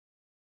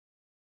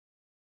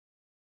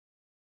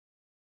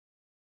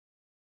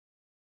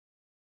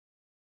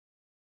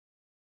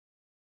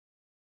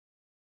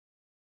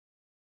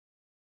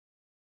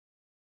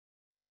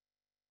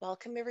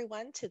Welcome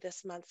everyone to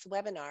this month's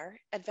webinar,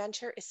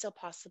 Adventure is Still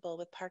Possible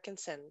with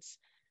Parkinson's.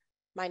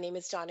 My name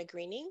is Donna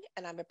Greening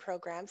and I'm a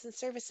Programs and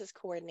Services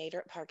Coordinator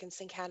at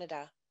Parkinson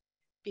Canada.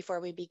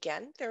 Before we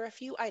begin, there are a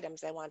few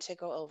items I want to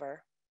go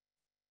over.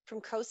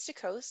 From coast to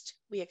coast,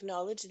 we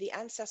acknowledge the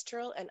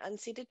ancestral and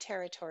unceded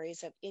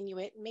territories of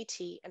Inuit,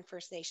 Métis, and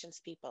First Nations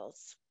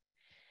peoples.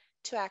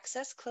 To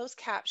access closed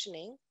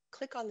captioning,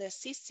 click on the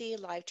CC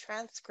Live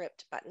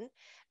Transcript button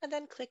and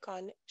then click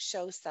on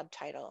Show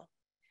Subtitle.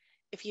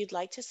 If you'd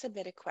like to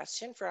submit a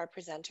question for our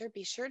presenter,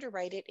 be sure to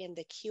write it in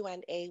the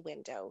Q&A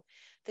window.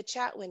 The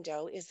chat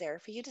window is there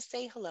for you to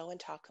say hello and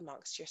talk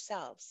amongst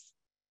yourselves.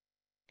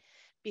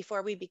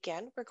 Before we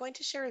begin, we're going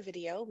to share a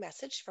video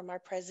message from our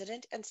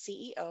President and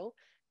CEO,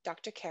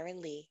 Dr. Karen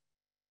Lee.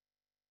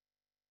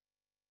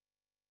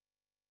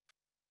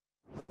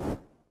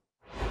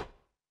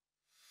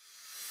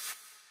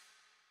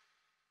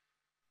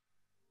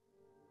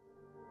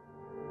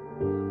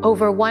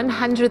 Over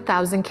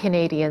 100,000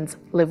 Canadians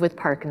live with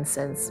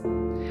Parkinson's.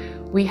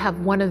 We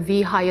have one of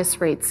the highest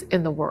rates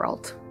in the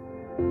world.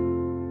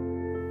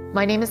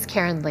 My name is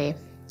Karen Lee.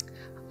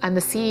 I'm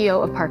the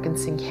CEO of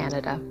Parkinson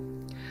Canada.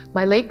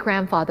 My late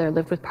grandfather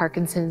lived with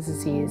Parkinson's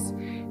disease,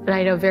 and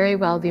I know very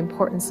well the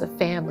importance of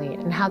family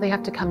and how they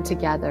have to come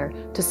together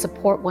to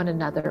support one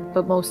another,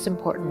 but most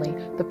importantly,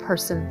 the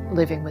person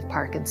living with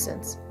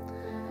Parkinson's.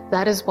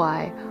 That is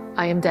why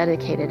I am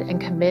dedicated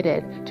and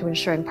committed to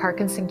ensuring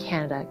Parkinson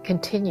Canada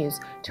continues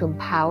to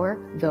empower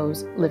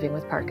those living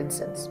with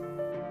Parkinson's.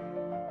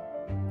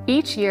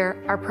 Each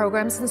year, our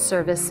programs and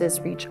services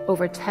reach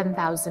over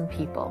 10,000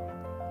 people.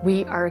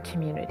 We are a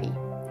community.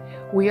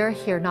 We are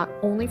here not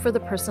only for the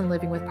person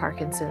living with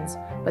Parkinson's,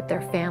 but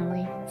their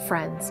family,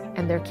 friends,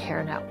 and their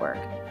care network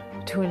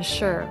to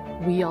ensure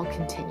we all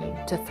continue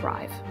to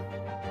thrive.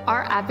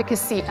 Our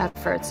advocacy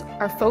efforts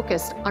are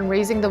focused on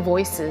raising the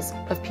voices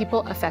of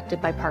people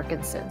affected by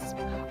Parkinson's.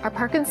 Our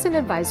Parkinson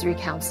Advisory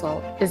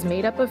Council is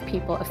made up of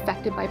people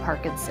affected by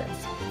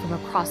Parkinson's from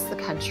across the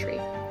country.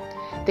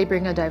 They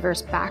bring a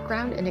diverse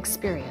background and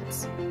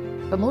experience,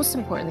 but most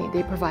importantly,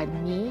 they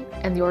provide me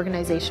and the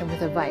organization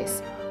with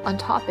advice on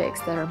topics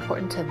that are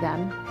important to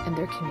them and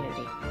their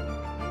community.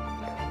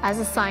 As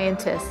a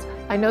scientist,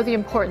 I know the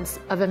importance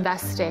of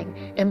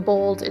investing in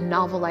bold and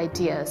novel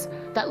ideas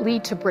that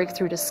lead to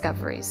breakthrough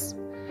discoveries.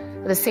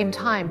 At the same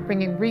time,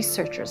 bringing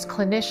researchers,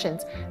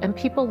 clinicians, and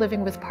people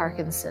living with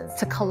Parkinson's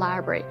to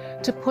collaborate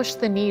to push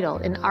the needle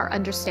in our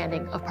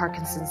understanding of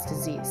Parkinson's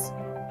disease.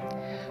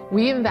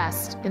 We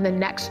invest in the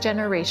next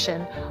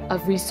generation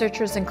of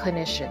researchers and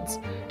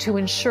clinicians to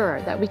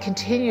ensure that we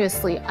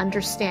continuously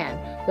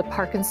understand the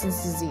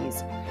Parkinson's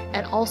disease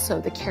and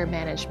also the care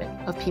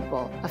management of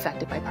people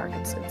affected by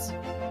Parkinson's.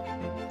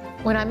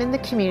 When I'm in the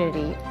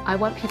community, I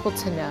want people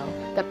to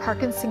know that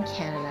Parkinson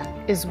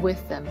Canada is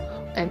with them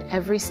in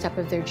every step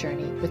of their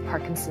journey with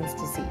Parkinson's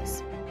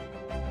disease.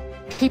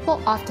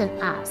 People often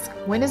ask,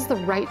 when is the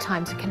right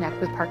time to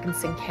connect with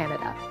Parkinson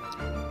Canada?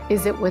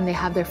 Is it when they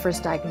have their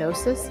first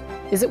diagnosis?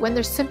 Is it when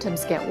their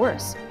symptoms get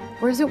worse?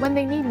 Or is it when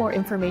they need more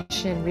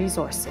information and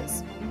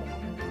resources?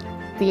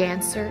 The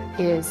answer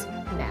is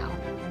now.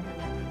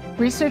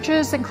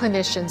 Researchers and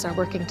clinicians are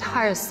working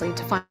tirelessly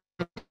to find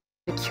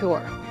a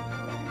cure.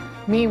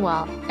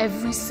 Meanwhile,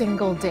 every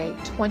single day,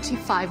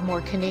 25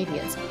 more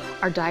Canadians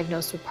are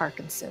diagnosed with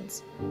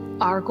Parkinson's.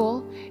 Our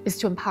goal is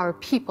to empower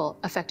people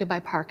affected by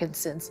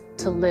Parkinson's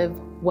to live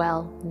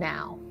well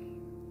now.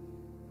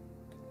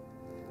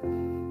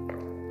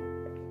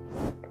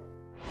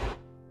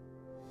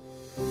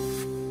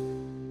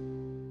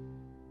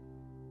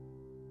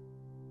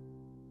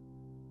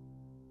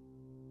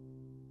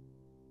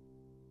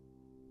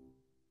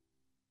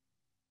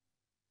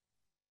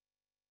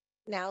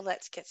 Now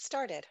let's get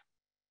started.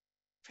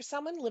 For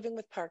someone living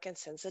with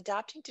Parkinson's,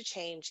 adapting to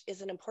change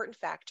is an important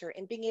factor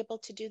in being able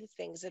to do the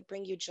things that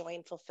bring you joy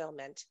and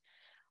fulfillment.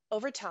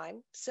 Over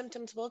time,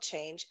 symptoms will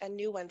change and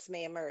new ones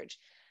may emerge.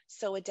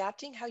 So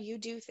adapting how you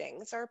do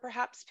things, or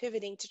perhaps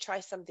pivoting to try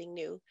something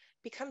new,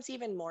 becomes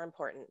even more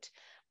important.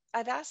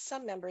 I've asked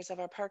some members of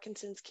our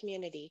Parkinson's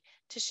community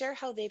to share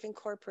how they've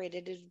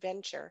incorporated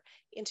adventure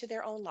into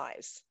their own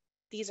lives.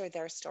 These are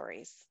their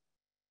stories.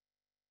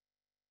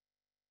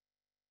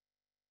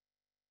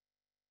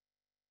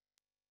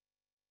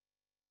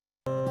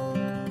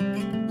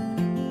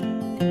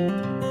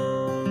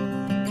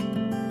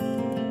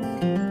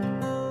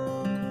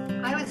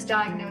 I was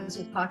diagnosed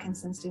with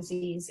Parkinson's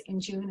disease in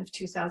June of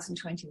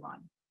 2021.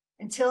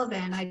 Until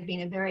then, I'd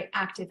been a very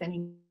active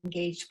and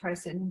engaged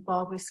person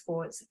involved with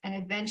sports and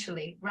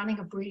eventually running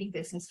a breeding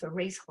business for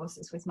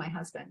racehorses with my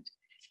husband.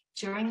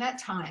 During that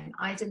time,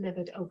 I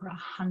delivered over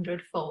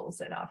 100 foals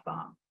at our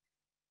farm.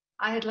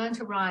 I had learned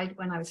to ride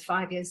when I was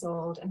 5 years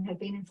old and had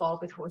been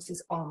involved with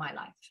horses all my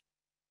life.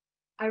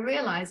 I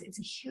realize it's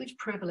a huge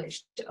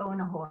privilege to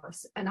own a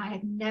horse, and I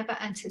had never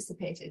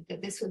anticipated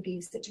that this would be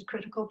such a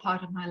critical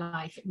part of my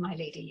life in my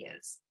later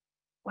years.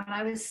 When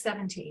I was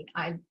 70,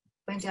 I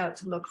went out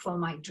to look for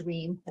my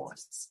dream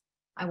horse.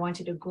 I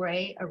wanted a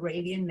gray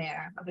Arabian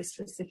mare of a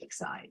specific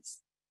size.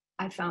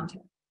 I found her.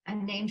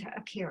 and named her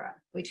Akira,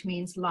 which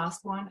means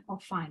last one or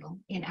final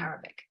in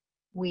Arabic.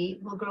 We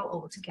will grow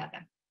old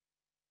together.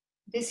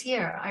 This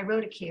year, I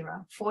rode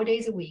Akira 4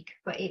 days a week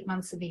for 8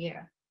 months of the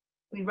year.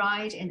 We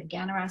ride in the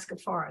Ganaraska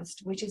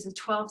Forest, which is a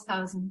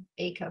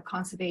 12,000-acre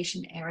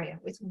conservation area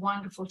with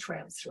wonderful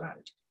trails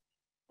throughout.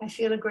 I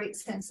feel a great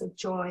sense of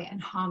joy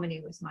and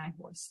harmony with my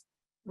horse.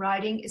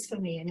 Riding is for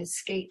me an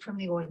escape from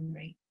the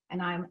ordinary,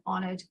 and I am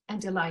honored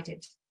and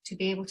delighted to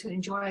be able to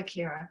enjoy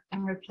Akira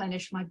and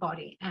replenish my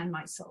body and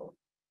my soul.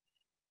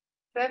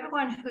 For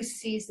everyone who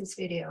sees this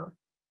video,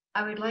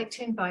 I would like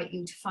to invite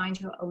you to find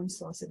your own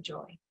source of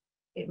joy.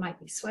 It might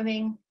be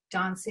swimming,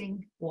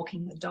 dancing,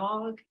 walking the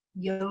dog,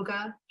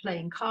 yoga,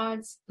 playing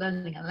cards,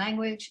 learning a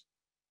language.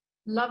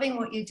 Loving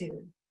what you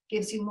do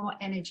gives you more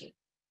energy,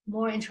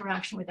 more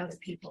interaction with other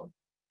people,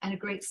 and a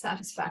great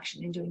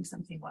satisfaction in doing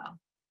something well.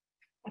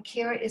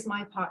 Akira is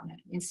my partner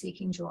in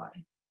seeking joy,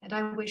 and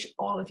I wish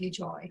all of you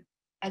joy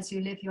as you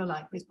live your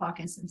life with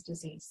Parkinson's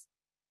disease.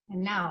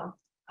 And now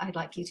I'd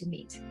like you to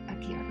meet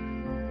Akira.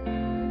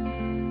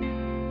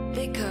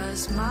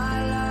 Because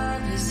my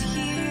love is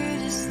here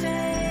to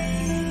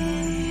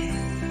stay.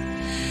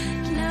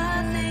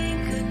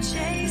 Nothing could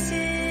chase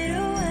it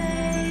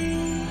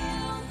away.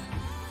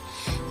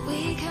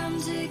 We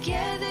come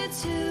together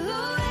to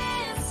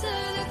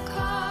answer the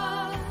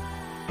call.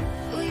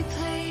 We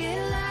play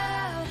it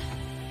loud,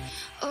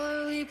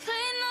 or we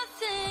play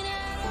nothing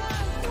at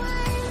all.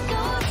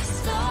 Don't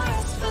ignore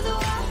us for the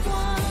wild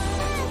one.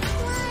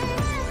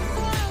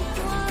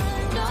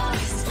 Don't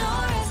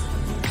ignore us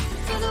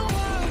for the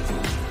wild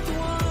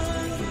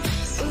one.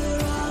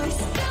 We're always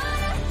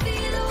gonna be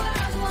the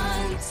wild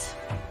ones.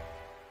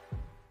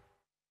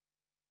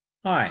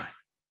 Hi,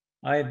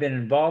 I have been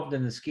involved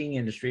in the skiing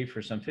industry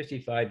for some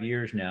 55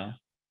 years now,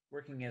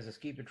 working as a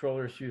ski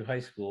patroller through high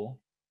school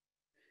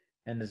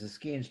and as a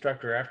ski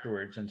instructor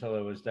afterwards until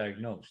I was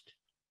diagnosed.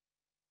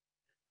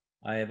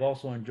 I have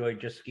also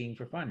enjoyed just skiing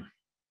for fun.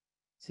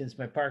 Since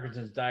my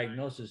Parkinson's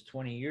diagnosis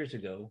 20 years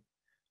ago,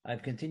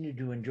 I've continued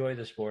to enjoy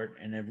the sport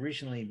and have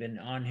recently been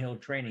on-hill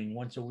training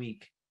once a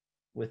week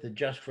with the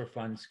Just for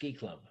Fun Ski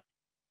Club.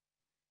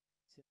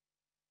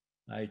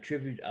 I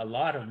attribute a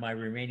lot of my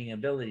remaining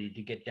ability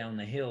to get down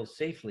the hill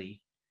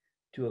safely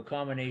to a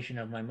combination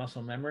of my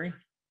muscle memory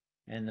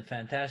and the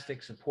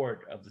fantastic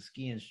support of the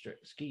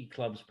ski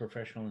club's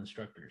professional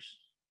instructors.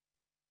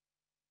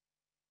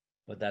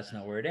 But that's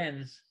not where it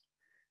ends,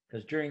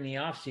 because during the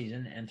off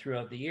season and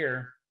throughout the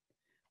year,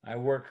 I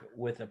work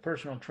with a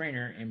personal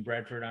trainer in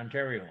Bradford,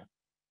 Ontario.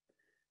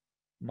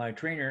 My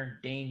trainer,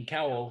 Dane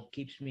Cowell,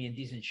 keeps me in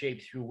decent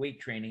shape through weight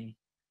training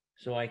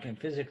so I can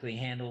physically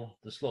handle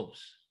the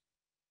slopes.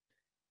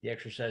 The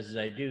exercises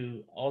I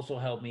do also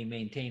help me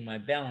maintain my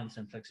balance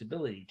and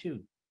flexibility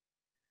too.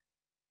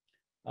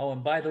 Oh,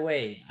 and by the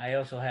way, I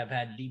also have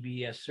had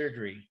DBS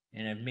surgery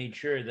and have made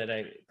sure that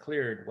I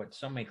cleared what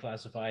some may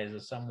classify as a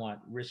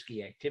somewhat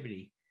risky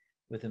activity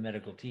with the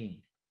medical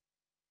team.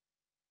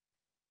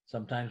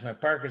 Sometimes my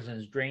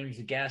Parkinson's drains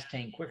the gas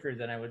tank quicker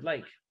than I would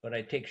like, but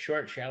I take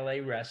short chalet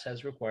rests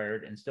as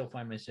required and still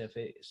find myself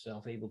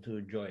able to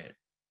enjoy it.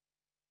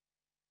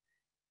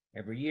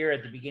 Every year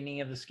at the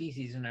beginning of the ski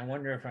season, I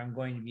wonder if I'm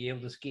going to be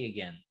able to ski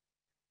again.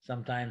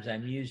 Sometimes I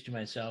muse to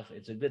myself,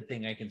 it's a good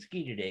thing I can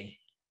ski today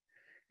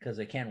because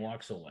I can't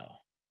walk so well.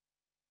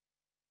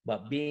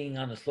 But being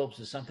on the slopes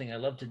is something I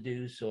love to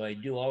do, so I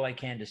do all I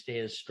can to stay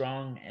as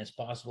strong as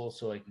possible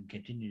so I can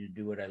continue to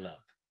do what I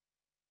love.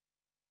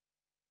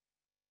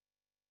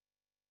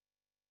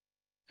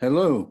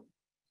 Hello.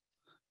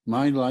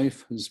 My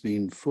life has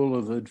been full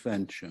of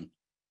adventure.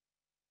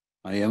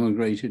 I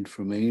emigrated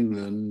from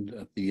England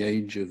at the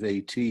age of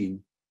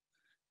 18,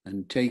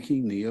 and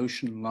taking the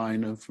ocean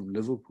liner from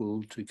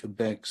Liverpool to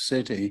Quebec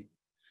City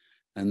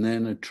and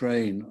then a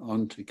train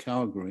on to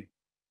Calgary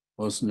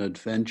was an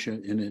adventure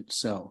in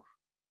itself.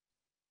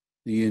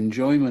 The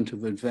enjoyment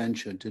of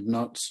adventure did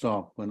not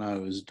stop when I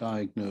was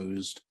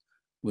diagnosed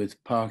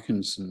with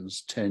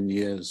Parkinson's 10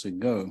 years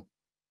ago.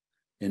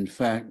 In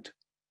fact,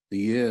 the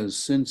years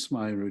since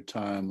my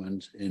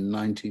retirement in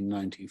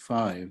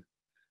 1995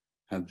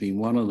 have been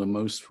one of the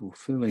most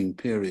fulfilling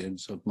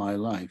periods of my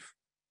life.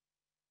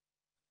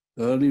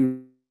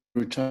 Early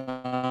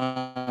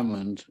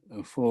retirement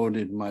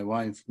afforded my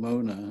wife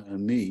Mona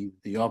and me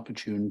the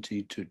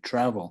opportunity to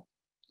travel.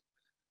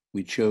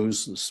 We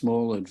chose the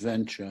small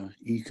adventure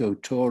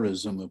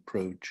ecotourism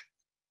approach.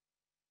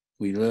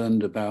 We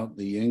learned about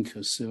the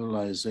Inca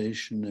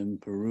civilization in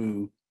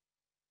Peru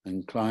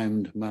and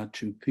climbed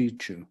Machu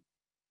Picchu.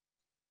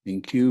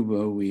 In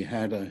Cuba, we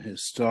had a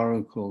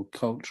historical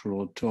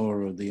cultural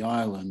tour of the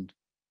island.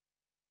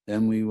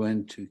 Then we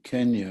went to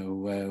Kenya,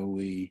 where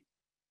we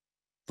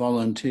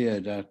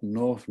volunteered at an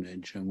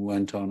orphanage and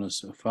went on a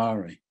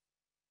safari.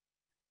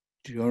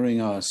 During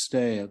our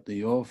stay at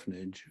the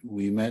orphanage,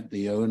 we met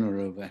the owner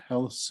of a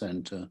health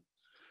center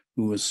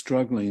who was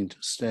struggling to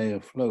stay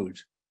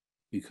afloat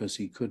because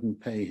he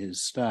couldn't pay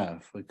his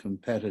staff a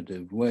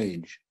competitive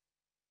wage.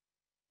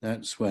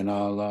 That's when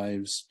our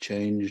lives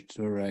changed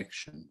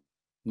direction.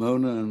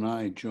 Mona and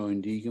I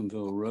joined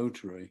Eganville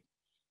Rotary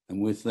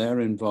and with their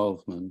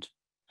involvement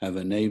have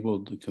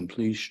enabled the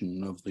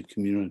completion of the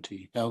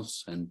Community Health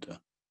Center.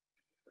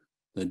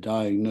 The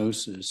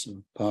diagnosis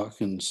of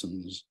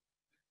Parkinson's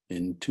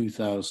in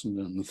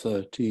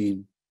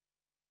 2013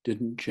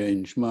 didn't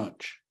change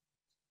much.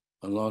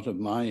 A lot of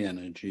my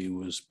energy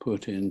was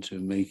put into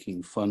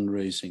making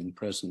fundraising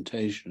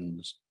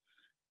presentations,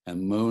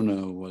 and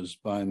Mona was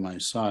by my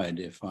side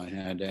if I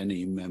had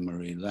any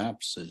memory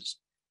lapses.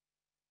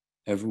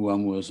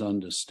 Everyone was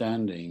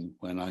understanding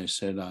when I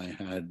said I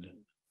had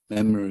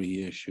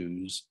memory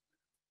issues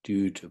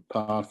due to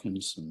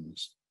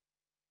Parkinson's.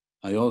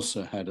 I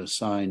also had a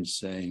sign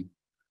saying,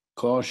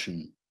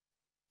 "Caution,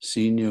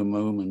 senior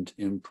moment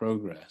in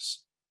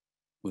progress,"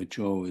 which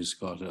always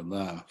got a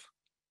laugh.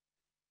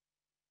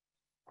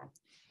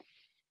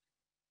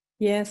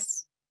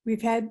 Yes,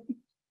 we've had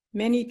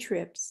many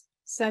trips,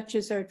 such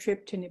as our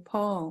trip to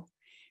Nepal,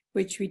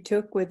 which we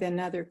took with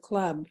another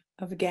club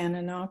of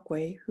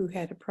Gananakwe who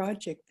had a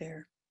project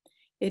there.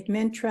 It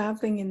meant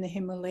traveling in the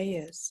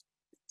Himalayas.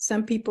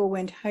 Some people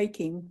went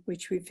hiking,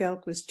 which we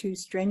felt was too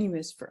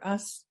strenuous for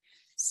us,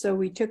 so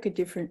we took a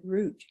different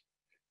route.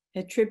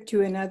 A trip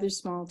to another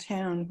small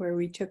town where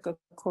we took a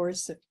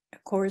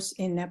course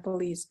in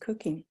Nepalese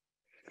cooking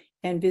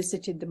and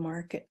visited the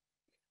market.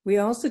 We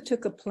also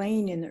took a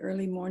plane in the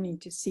early morning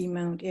to see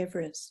Mount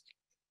Everest.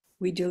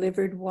 We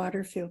delivered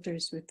water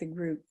filters with the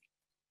group.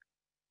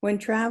 When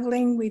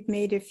traveling, we've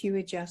made a few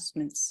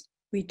adjustments.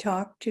 We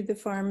talk to the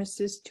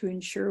pharmacist to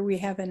ensure we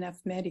have enough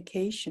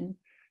medication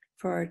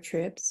for our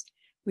trips.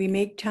 We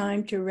make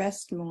time to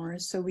rest more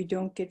so we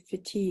don't get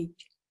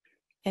fatigued,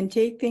 and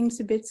take things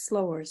a bit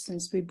slower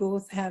since we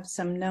both have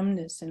some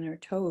numbness in our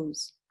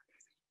toes.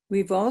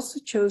 We've also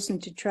chosen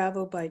to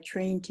travel by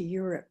train to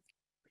Europe,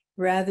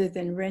 rather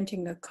than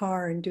renting a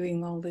car and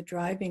doing all the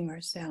driving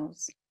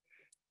ourselves.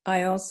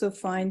 I also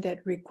find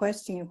that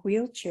requesting a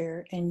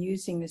wheelchair and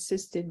using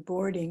assisted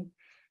boarding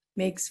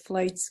makes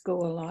flights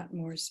go a lot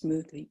more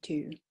smoothly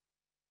too.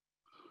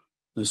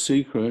 The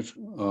secret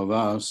of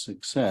our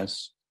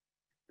success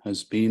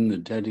has been the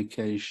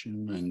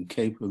dedication and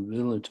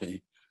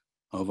capability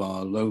of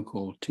our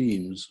local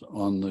teams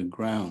on the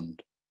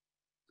ground.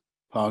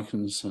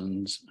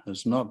 Parkinson's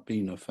has not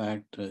been a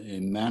factor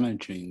in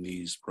managing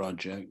these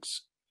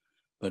projects,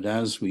 but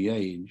as we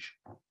age,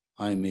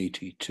 I'm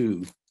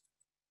 82,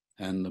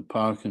 and the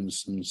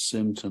Parkinson's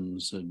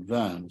symptoms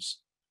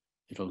advance,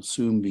 it'll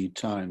soon be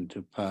time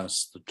to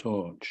pass the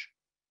torch.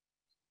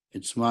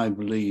 It's my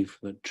belief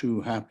that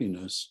true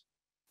happiness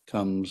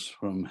comes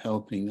from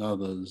helping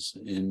others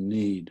in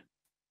need.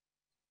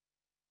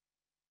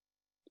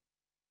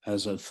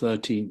 As a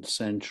 13th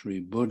century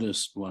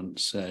Buddhist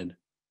once said,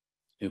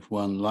 if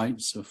one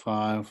lights a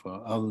fire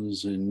for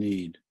others in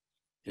need,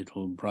 it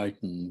will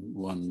brighten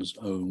one's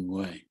own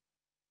way.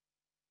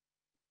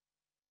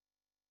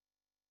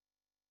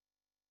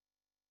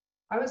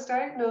 I was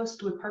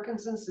diagnosed with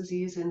Parkinson's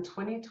disease in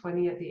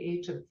 2020 at the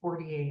age of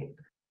 48.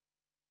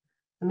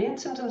 The main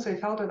symptoms I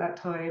felt at that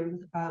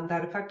time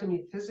that affected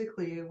me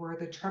physically were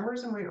the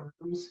tremors in my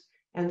arms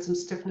and some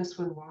stiffness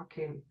when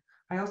walking.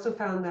 I also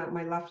found that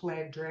my left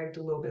leg dragged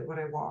a little bit when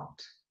I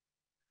walked.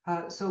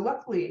 So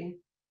luckily,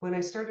 when I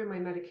started my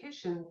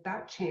medication,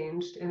 that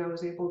changed and I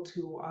was able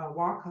to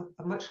walk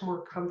much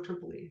more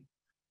comfortably.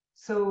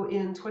 So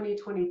in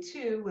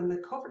 2022, when the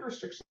COVID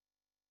restrictions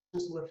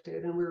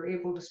lifted and we were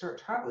able to start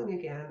traveling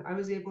again, I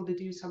was able to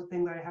do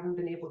something that I haven't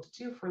been able to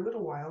do for a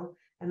little while,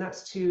 and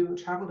that's to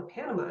travel to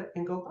Panama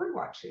and go bird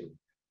watching.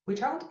 We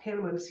traveled to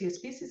Panama to see a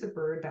species of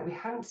bird that we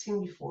hadn't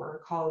seen before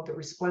called the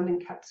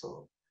resplendent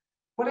quetzal.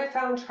 What I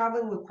found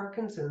traveling with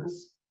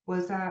Parkinson's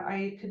was that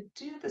I could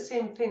do the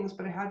same things,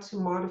 but I had to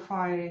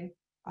modify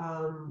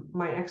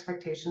my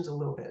expectations a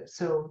little bit.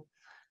 So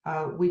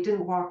we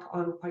didn't walk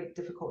on quite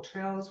difficult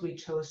trails. We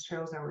chose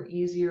trails that were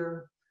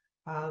easier.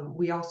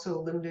 We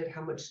also limited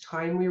how much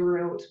time we were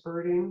out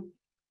birding.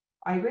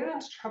 I ran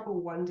into trouble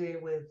one day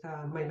with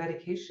my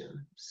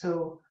medication.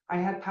 So I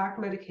had packed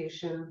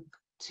medication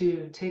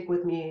to take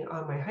with me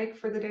on my hike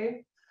for the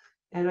day.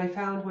 And I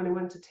found when I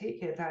went to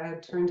take it that it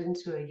had turned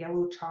into a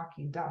yellow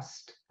chalky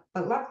dust.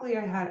 But luckily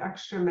I had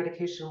extra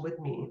medication with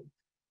me.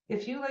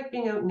 If you like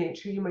being out in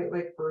nature, you might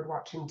like bird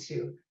watching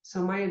too.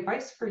 So my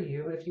advice for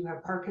you, if you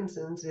have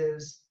Parkinson's,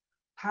 is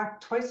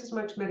pack twice as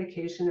much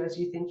medication as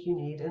you think you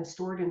need and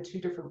store it in 2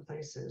 different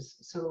places.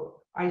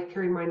 So I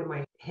carry mine in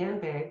my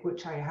handbag,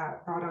 which I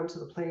had brought onto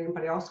the plane,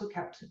 but I also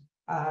kept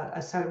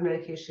a set of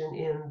medication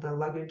in the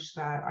luggage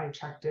that I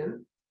checked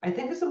in. I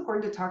think it's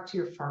important to talk to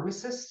your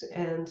pharmacist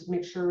and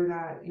make sure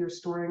that you're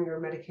storing your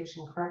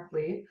medication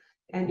correctly.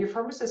 And your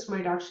pharmacist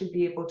might actually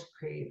be able to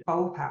create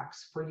bubble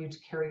packs for you to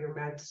carry your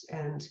meds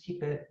and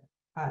keep it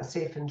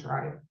safe and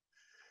dry.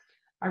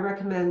 I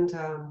recommend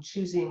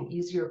choosing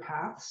easier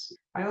paths.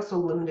 I also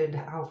limited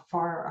how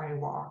far I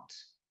walked.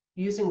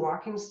 Using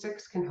walking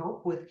sticks can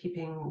help with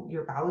keeping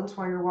your balance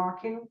while you're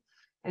walking.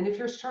 And if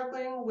you're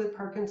struggling with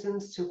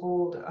Parkinson's to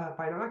hold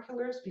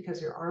binoculars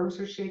because your arms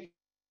are shaking,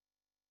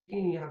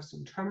 you have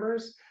some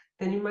tremors,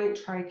 then you might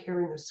try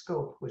carrying a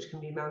scope, which can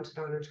be mounted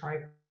on a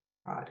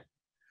tripod.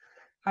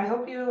 I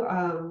hope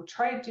you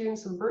try doing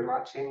some bird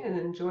watching and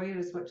enjoy it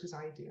as much as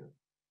I do.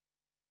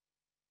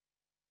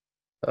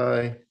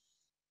 Hi.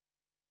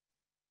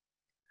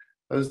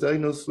 I was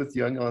diagnosed with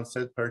young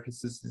onset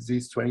Parkinson's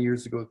disease 20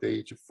 years ago at the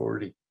age of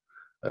 40.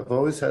 I've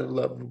always had a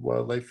love of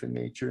wildlife and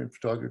nature and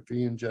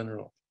photography in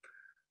general.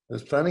 I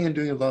was planning on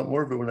doing a lot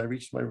more of it when I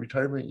reached my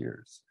retirement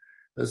years.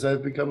 As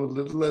I've become a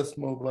little less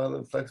mobile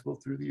and flexible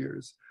through the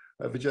years,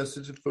 I've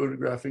adjusted to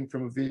photographing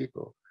from a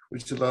vehicle,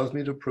 which allows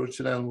me to approach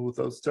an animal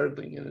without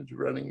startling it into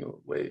running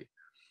away,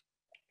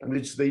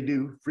 which they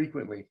do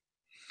frequently.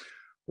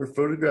 We're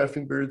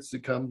photographing birds to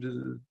come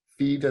to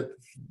feed at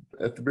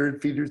the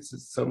bird feeders that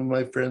some of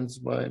my friends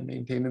of mine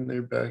maintain in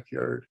their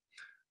backyard.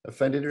 I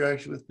find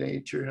interaction with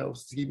nature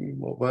helps to keep me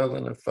mobile,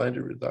 and I find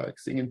it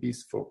relaxing and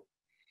peaceful.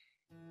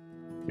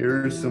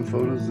 Here are some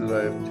photos that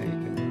I have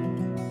taken.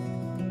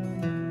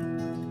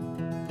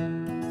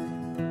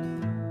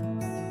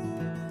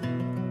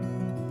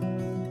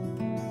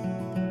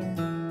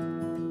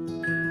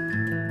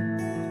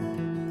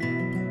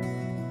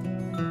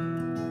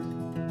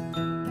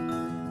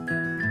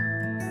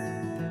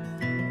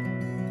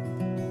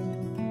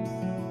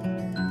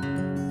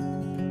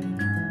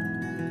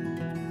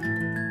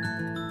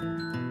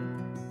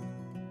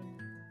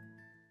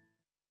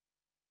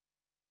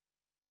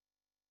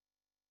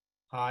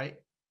 Hi.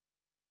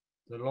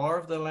 The lure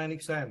of the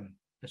Atlantic salmon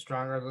is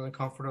stronger than the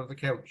comfort of the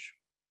couch.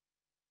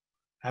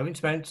 Having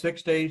spent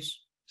 6 days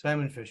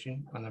salmon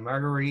fishing on the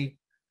Marguerite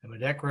and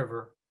Medeck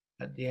River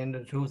at the end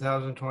of the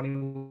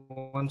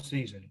 2021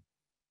 season,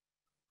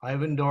 I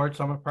have endured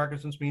some of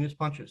Parkinson's meanest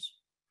punches.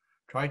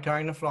 Try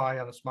tying a fly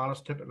on the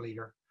smallest tippet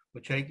leader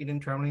with shaking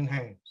and trembling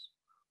hands.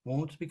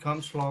 Wounds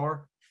become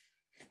slower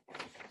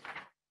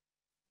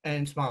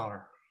and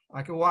smaller.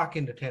 I could walk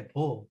into tent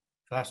pool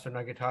faster than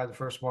I could tie the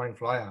first morning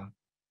fly on.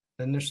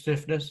 Then there's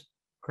stiffness,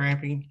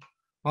 cramping,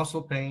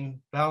 muscle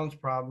pain, balance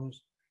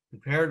problems,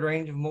 impaired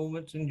range of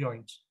movements and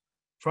joints,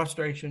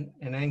 frustration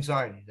and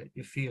anxiety that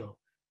you feel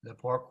in the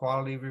poor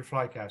quality of your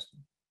fly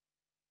casting.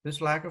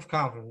 This lack of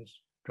confidence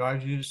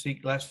drives you to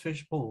seek less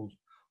fish pools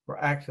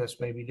where access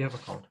may be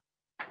difficult.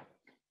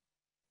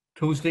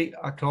 Tuesday,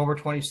 October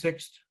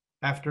 26th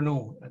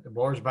afternoon at the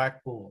Boar's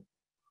Back Pool.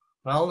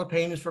 Well, the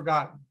pain is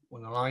forgotten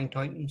when the line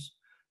tightens,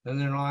 then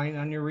the line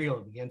on your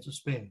reel begins to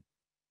spin.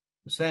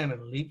 The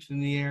salmon leaps in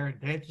the air,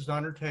 dances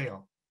on her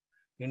tail.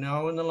 You're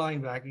now in the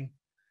line backing,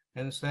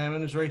 and the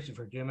salmon is racing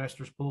for Jim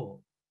Esther's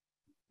pool.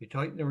 You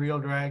tighten the reel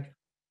drag,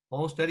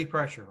 hold steady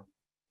pressure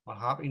while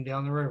hopping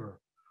down the river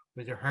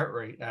with your heart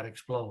rate at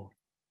explode.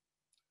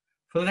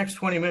 For the next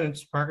 20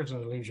 minutes,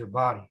 Parkinson leaves your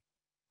body.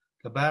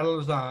 The battle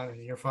is on,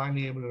 and you're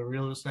finally able to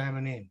reel the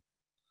salmon in.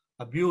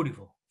 A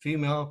beautiful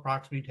female,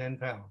 approximately 10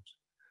 pounds.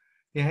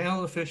 You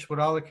handle the fish with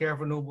all the care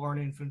of a newborn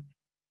infant.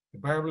 The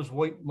barbless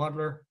white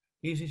muddler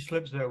easily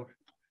slips out,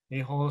 and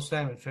you hold the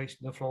salmon facing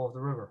the flow of the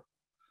river.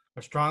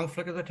 A strong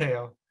flick of the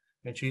tail,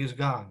 and she is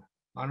gone,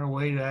 on her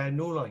way to add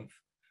new life.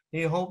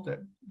 And you hope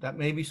that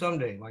maybe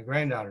someday my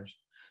granddaughters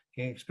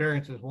can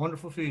experience this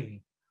wonderful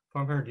feeling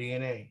from her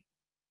DNA.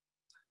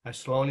 I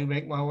slowly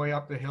make my way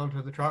up the hill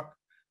to the truck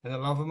and the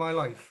love of my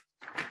life,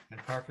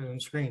 and Parkinson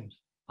screams,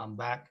 "I'm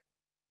back."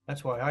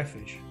 That's why I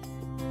fish.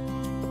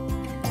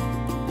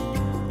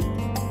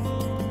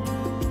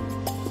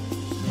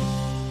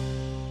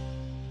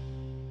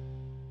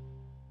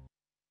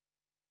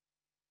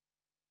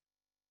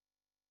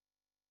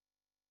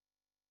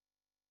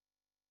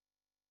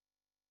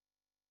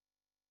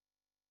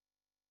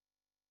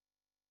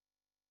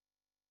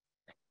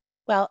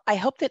 Well, I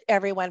hope that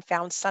everyone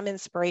found some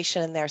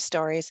inspiration in their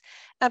stories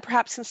and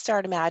perhaps can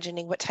start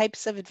imagining what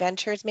types of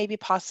adventures may be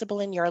possible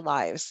in your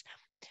lives.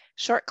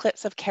 Short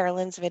clips of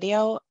Carolyn's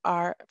video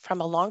are from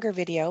a longer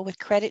video with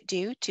credit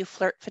due to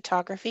Flirt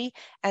Photography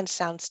and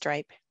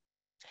Soundstripe.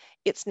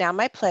 It's now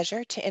my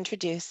pleasure to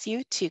introduce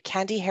you to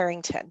Candy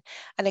Harrington,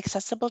 an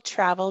accessible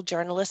travel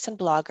journalist and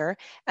blogger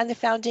and the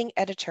founding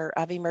editor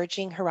of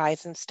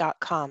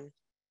emerginghorizons.com.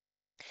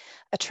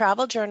 A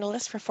travel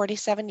journalist for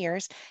 47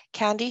 years,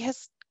 Candy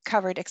has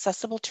covered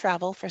accessible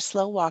travel for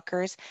slow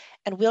walkers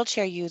and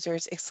wheelchair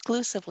users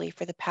exclusively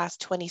for the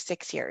past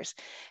 26 years.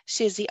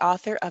 She is the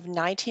author of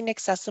 19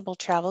 accessible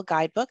travel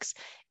guidebooks,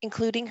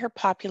 including her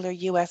popular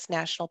U.S.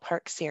 National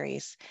Park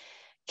series.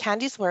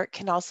 Candy's work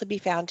can also be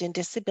found in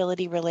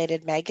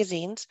disability-related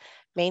magazines,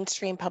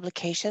 mainstream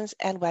publications,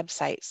 and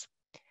websites.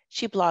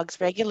 She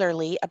blogs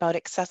regularly about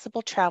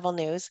accessible travel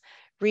news,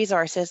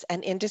 resources,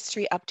 and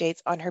industry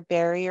updates on her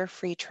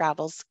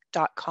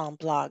barrierfreetravels.com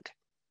blog.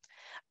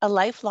 A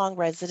lifelong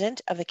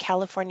resident of the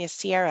California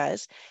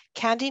Sierras,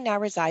 Candy now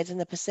resides in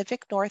the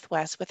Pacific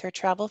Northwest with her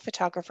travel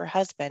photographer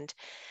husband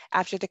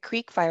after the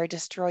Creek Fire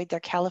destroyed their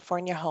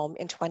California home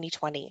in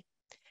 2020.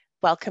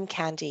 Welcome,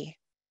 Candy.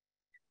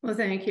 Well,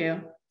 thank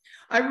you.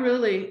 I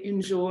really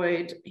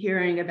enjoyed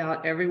hearing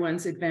about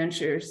everyone's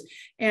adventures.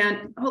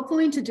 And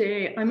hopefully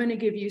today, I'm going to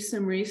give you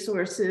some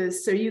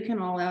resources so you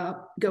can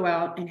all go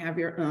out and have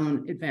your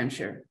own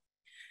adventure.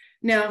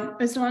 Now,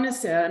 as Donna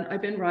said,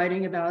 I've been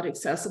writing about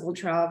accessible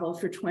travel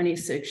for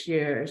 26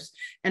 years.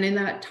 And in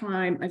that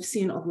time, I've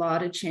seen a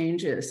lot of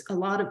changes, a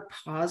lot of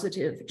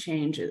positive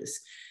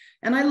changes.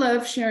 And I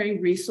love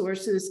sharing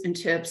resources and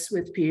tips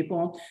with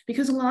people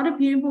because a lot of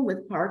people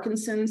with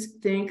Parkinson's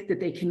think that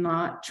they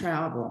cannot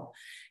travel.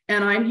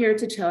 And I'm here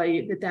to tell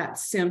you that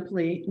that's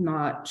simply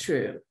not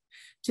true.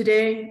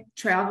 Today,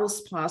 travel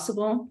is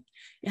possible.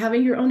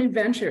 Having your own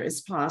adventure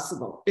is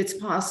possible. It's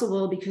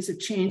possible because of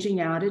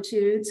changing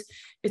attitudes.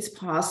 It's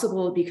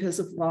possible because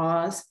of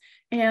laws.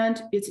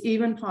 And it's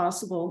even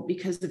possible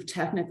because of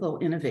technical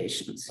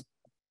innovations.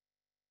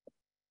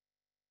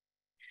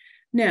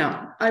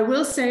 Now, I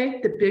will say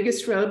the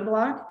biggest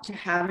roadblock to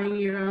having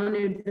your own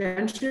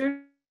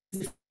adventure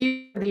is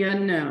the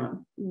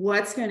unknown.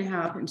 What's going to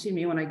happen to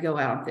me when I go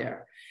out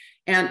there?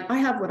 And I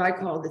have what I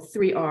call the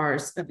 3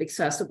 R's of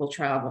accessible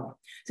travel.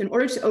 So in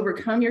order to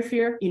overcome your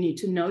fear, you need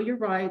to know your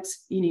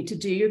rights, you need to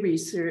do your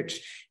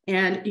research,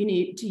 and you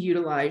need to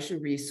utilize your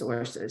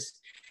resources.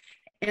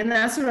 And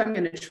that's what I'm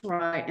going to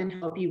try and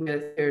help you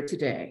with here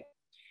today.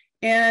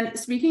 And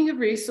speaking of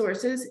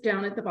resources,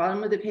 down at the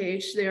bottom of the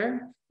page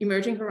there,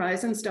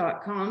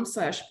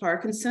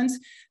 emerginghorizons.com/Parkinson's,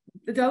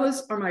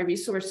 those are my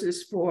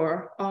resources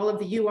for all of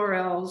the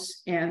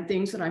URLs and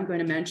things that I'm going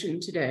to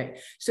mention today.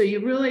 So you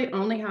really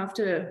only have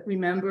to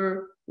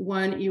remember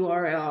one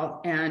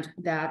URL and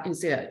that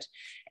is it.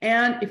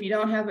 And if you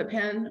don't have a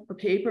pen or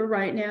paper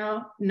right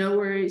now, no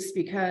worries,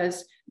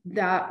 because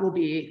that will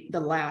be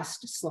the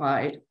last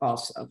slide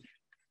also.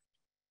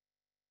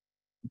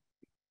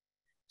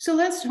 So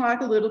let's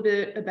talk a little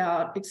bit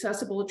about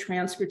accessible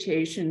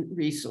transportation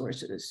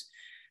resources.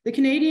 The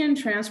Canadian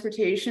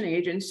Transportation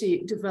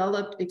Agency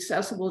developed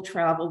accessible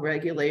travel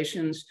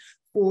regulations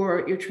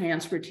for your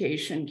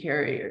transportation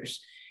carriers.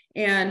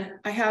 And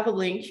I have a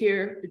link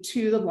here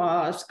to the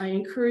laws. I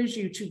encourage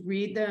you to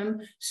read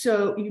them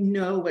so you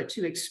know what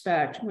to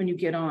expect when you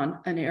get on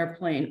an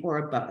airplane or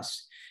a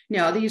bus.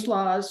 Now, these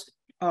laws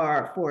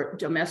are for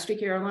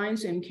domestic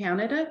airlines in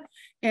Canada,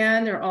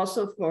 and they're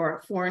also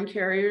for foreign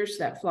carriers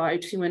that fly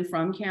to and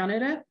from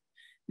Canada.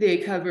 They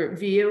cover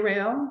Via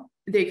Rail.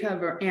 They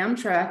cover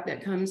Amtrak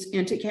that comes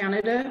into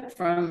Canada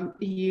from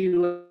the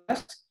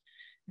US.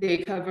 They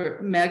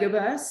cover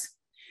Megabus,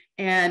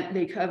 and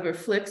they cover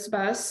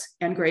Flixbus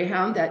and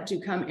Greyhound that do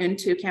come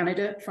into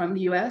Canada from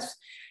the US.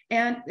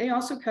 And they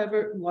also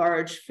cover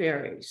large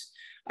ferries.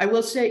 I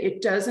will say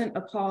it doesn't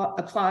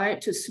apply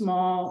to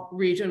small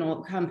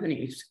regional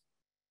companies.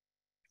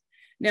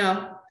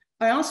 Now,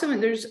 I also,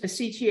 and there's a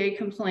CTA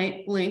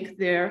complaint link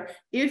there.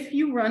 If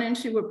you run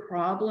into a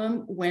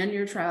problem when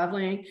you're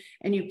traveling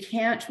and you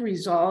can't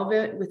resolve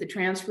it with a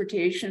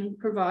transportation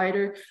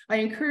provider, I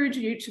encourage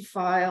you to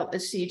file a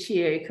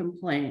CTA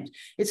complaint.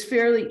 It's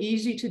fairly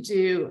easy to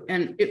do,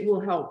 and it will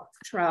help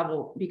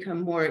travel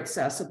become more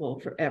accessible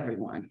for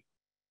everyone.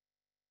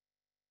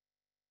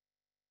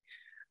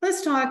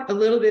 Let's talk a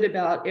little bit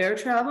about air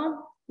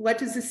travel. What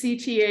does the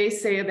CTA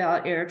say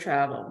about air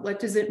travel? What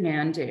does it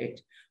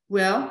mandate?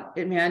 Well,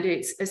 it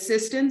mandates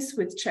assistance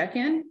with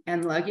check-in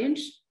and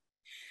luggage.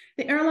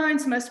 The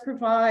airlines must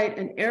provide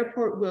an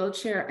airport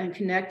wheelchair and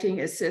connecting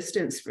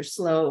assistance for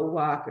slow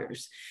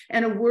walkers.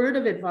 And a word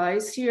of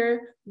advice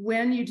here,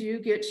 when you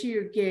do get to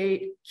your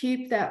gate,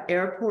 keep that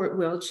airport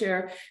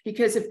wheelchair,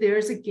 because if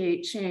there's a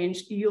gate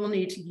change, you'll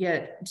need to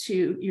get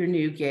to your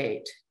new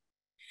gate.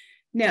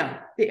 Now,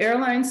 the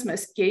airlines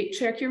must gate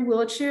check your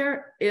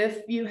wheelchair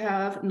if you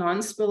have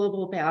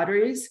non-spillable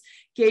batteries.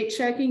 Gate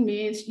checking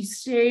means you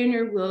stay in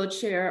your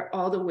wheelchair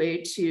all the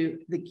way to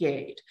the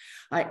gate.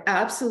 I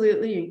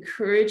absolutely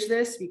encourage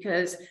this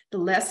because the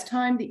less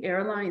time the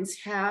airlines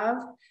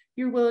have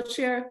your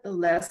wheelchair, the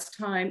less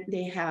time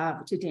they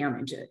have to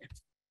damage it.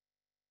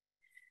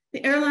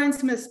 The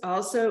airlines must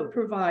also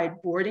provide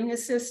boarding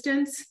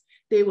assistance.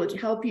 They will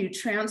help you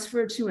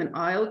transfer to an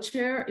aisle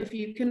chair if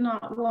you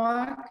cannot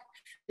walk.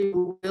 They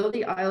will wheel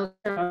the aisle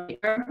chair on the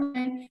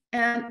airplane,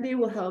 and they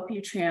will help you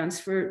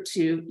transfer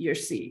to your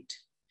seat.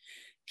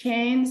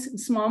 Canes and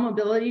small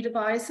mobility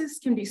devices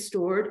can be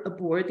stored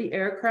aboard the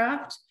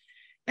aircraft,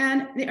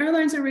 and the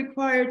airlines are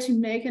required to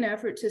make an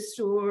effort to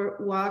store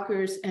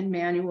walkers and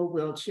manual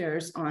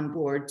wheelchairs on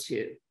board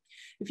too.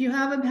 If you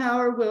have a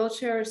power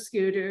wheelchair or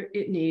scooter,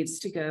 it needs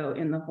to go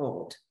in the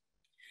hold.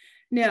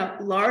 Now,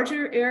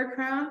 larger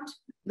aircraft,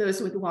 those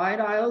with wide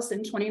aisles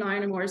and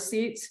 29 or more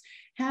seats,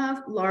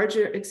 have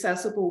larger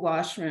accessible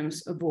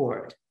washrooms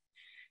aboard.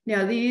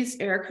 Now, these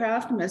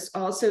aircraft must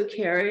also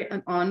carry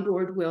an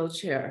onboard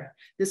wheelchair.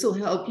 This will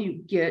help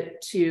you get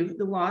to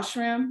the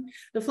washroom.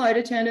 The flight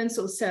attendants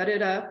will set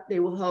it up. They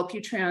will help you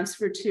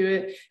transfer to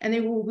it, and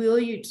they will wheel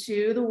you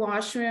to the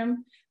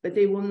washroom, but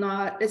they will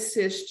not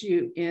assist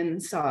you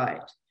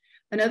inside.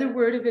 Another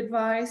word of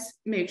advice,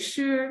 make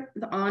sure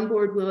the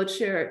onboard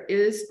wheelchair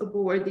is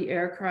aboard the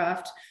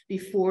aircraft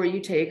before you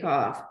take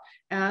off.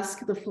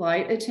 Ask the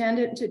flight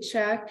attendant to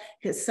check,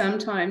 because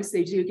sometimes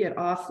they do get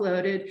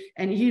offloaded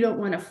and you don't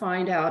want to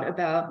find out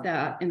about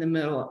that in the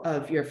middle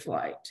of your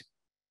flight.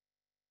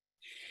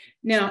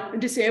 Now,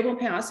 disabled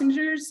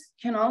passengers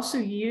can also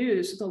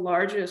use the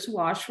largest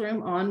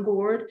washroom on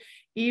board,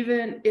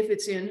 even if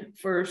it's in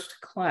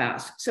first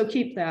class. So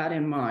keep that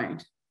in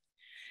mind.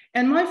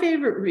 And my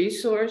favorite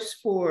resource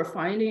for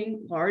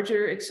finding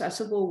larger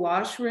accessible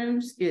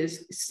washrooms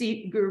is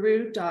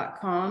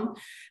seatguru.com.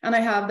 And I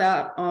have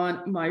that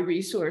on my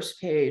resource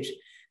page.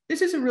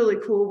 This is a really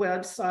cool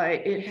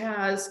website. It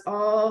has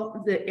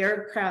all the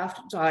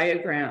aircraft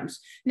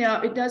diagrams.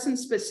 Now, it doesn't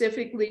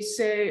specifically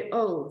say,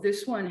 oh,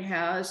 this one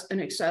has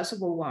an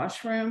accessible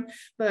washroom,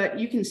 but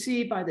you can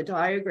see by the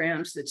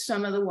diagrams that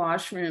some of the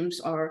washrooms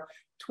are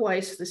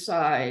twice the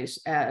size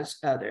as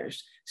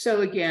others.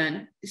 So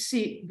again,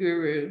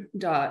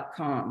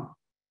 seatguru.com.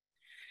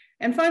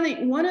 And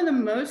finally, one of the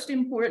most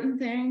important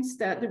things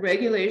that the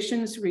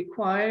regulations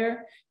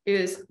require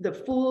is the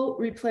full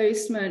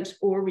replacement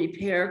or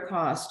repair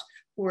cost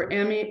for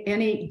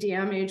any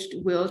damaged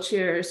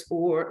wheelchairs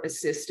or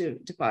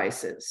assistive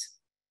devices.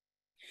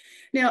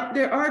 Now,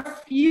 there are a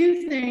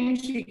few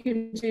things you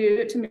can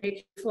do to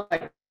make your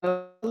flight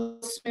a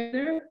little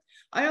smoother.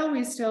 I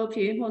always tell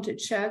people to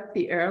check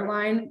the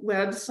airline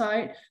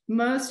website.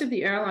 Most of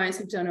the airlines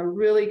have done a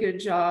really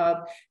good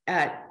job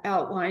at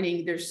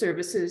outlining their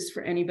services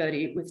for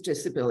anybody with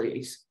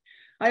disabilities.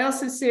 I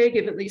also say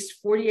give at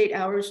least 48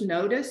 hours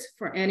notice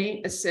for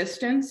any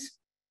assistance.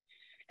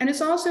 And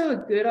it's also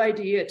a good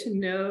idea to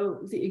know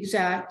the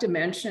exact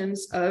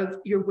dimensions of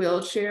your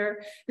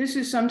wheelchair. This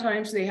is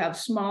sometimes they have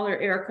smaller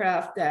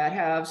aircraft that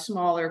have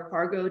smaller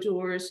cargo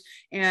doors,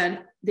 and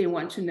they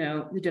want to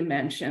know the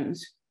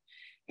dimensions.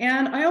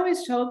 And I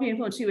always tell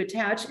people to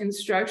attach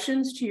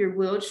instructions to your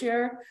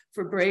wheelchair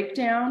for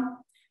breakdown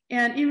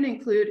and even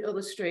include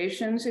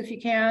illustrations if you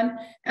can.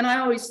 And I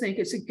always think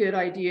it's a good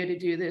idea to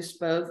do this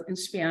both in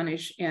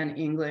Spanish and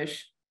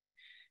English.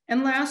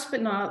 And last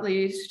but not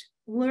least,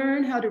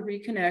 learn how to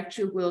reconnect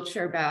your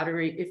wheelchair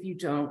battery if you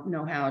don't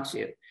know how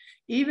to.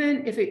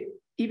 Even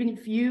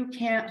if you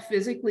can't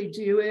physically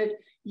do it,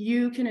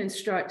 you can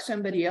instruct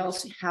somebody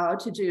else how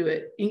to do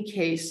it in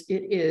case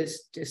it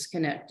is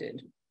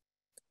disconnected.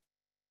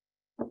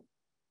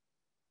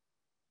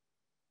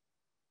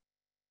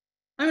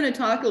 I'm going to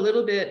talk a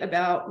little bit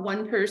about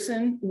one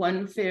person,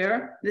 one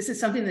fare. This is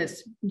something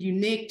that's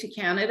unique to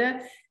Canada.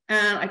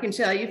 And I can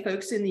tell you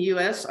folks in the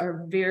US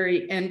are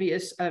very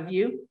envious of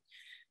you.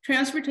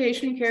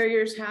 Transportation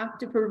carriers have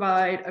to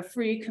provide a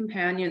free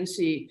companion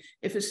seat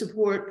if a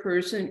support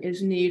person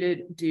is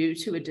needed due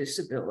to a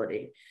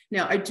disability.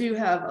 Now, I do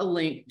have a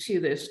link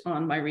to this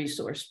on my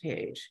resource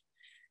page.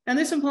 And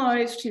this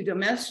applies to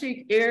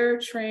domestic air,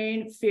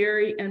 train,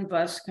 ferry, and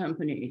bus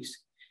companies.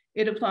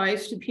 It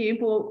applies to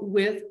people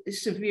with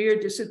severe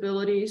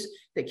disabilities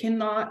that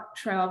cannot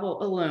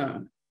travel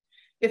alone.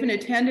 If an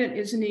attendant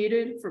is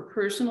needed for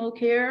personal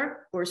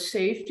care or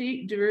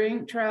safety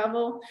during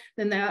travel,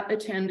 then that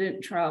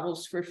attendant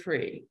travels for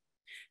free.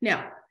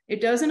 Now,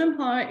 it doesn't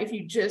apply if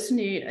you just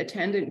need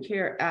attendant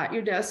care at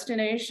your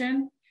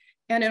destination,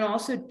 and it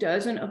also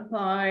doesn't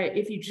apply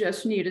if you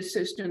just need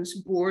assistance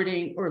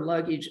boarding or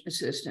luggage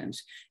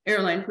assistance.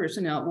 Airline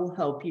personnel will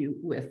help you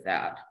with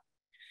that.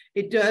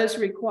 It does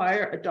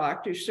require a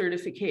doctor's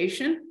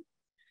certification.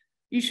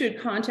 You should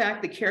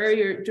contact the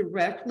carrier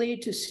directly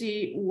to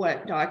see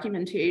what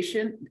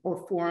documentation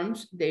or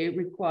forms they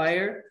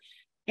require.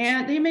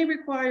 And they may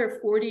require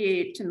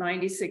 48 to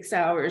 96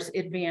 hours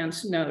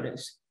advance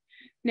notice.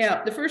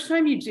 Now, the first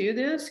time you do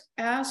this,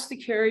 ask the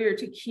carrier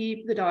to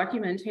keep the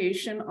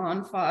documentation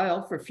on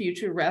file for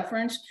future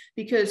reference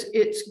because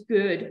it's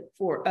good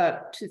for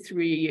up to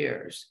 3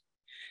 years.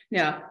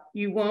 Now,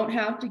 you won't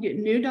have to get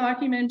new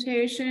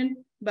documentation,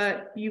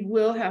 but you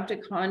will have to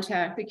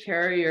contact the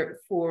carrier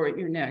for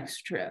your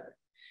next trip.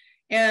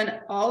 And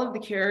all of the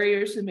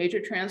carriers, the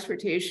major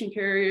transportation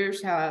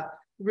carriers, have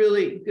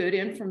really good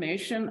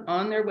information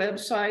on their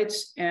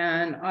websites,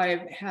 and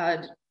I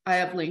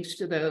have links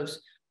to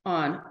those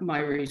on my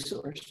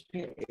resource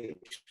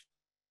page.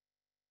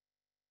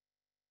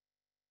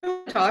 I'm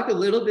going to talk a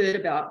little bit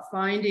about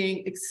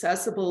finding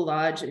accessible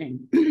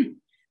lodging.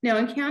 Now,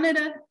 in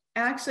Canada,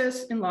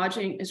 access in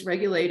lodging is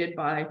regulated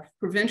by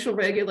provincial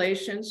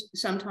regulations,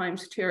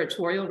 sometimes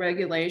territorial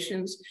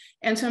regulations,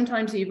 and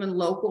sometimes even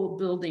local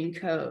building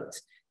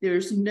codes.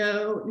 There's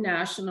no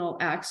national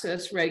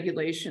access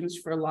regulations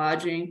for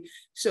lodging,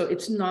 so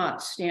it's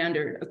not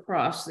standard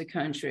across the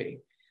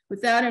country.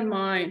 With that in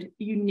mind,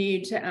 you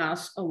need to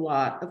ask a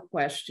lot of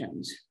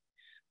questions.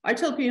 I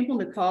tell people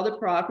to call the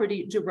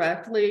property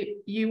directly.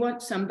 You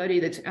want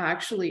somebody that's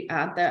actually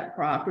at that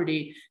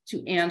property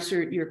to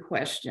answer your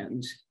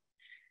questions.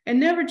 And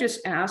never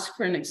just ask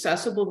for an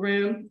accessible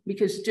room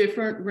because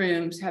different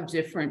rooms have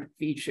different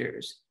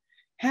features.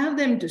 Have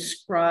them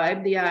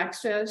describe the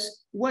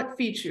access. What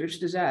features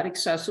does that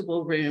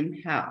accessible room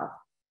have?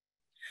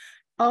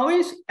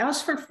 Always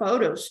ask for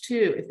photos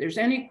too. If there's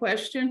any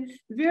question,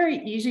 very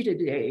easy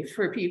today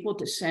for people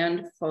to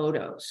send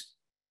photos.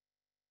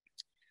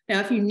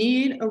 Now, if you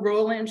need a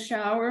roll-in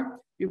shower,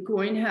 you're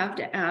going to have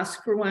to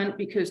ask for one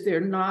because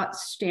they're not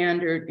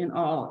standard in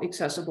all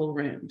accessible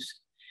rooms.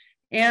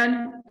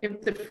 And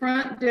if the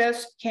front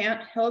desk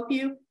can't help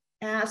you,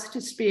 ask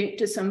to speak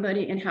to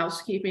somebody in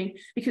housekeeping,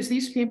 because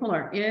these people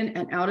are in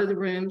and out of the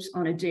rooms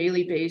on a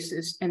daily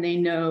basis and they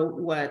know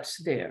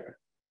what's there.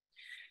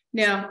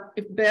 Now,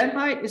 if bed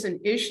height is an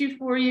issue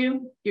for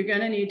you, you're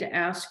going to need to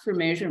ask for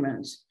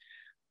measurements.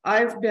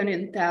 I've been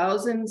in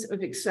thousands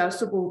of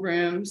accessible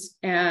rooms,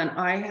 and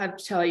I have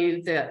to tell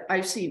you that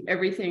I've seen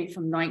everything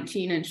from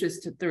 19 inches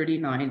to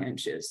 39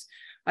 inches.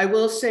 I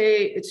will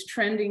say it's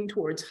trending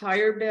towards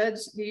higher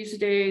beds these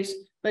days,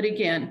 but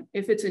again,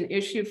 if it's an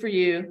issue for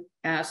you,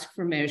 ask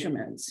for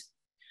measurements.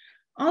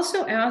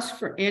 Also ask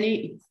for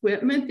any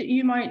equipment that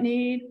you might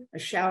need, a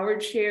shower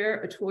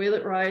chair, a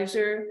toilet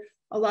riser.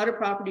 A lot of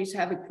properties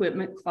have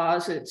equipment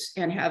closets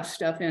and have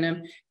stuff in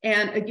them.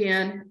 And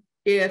again,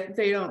 if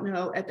they don't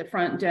know at the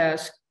front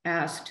desk,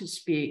 ask to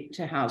speak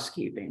to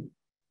housekeeping.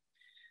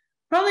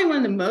 Probably one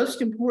of the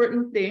most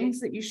important things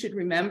that you should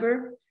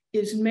remember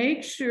is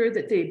make sure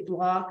that they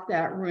block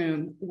that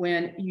room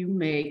when you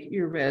make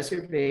your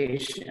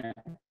reservation.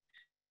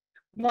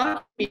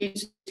 Block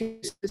means a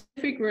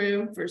specific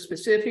room for a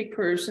specific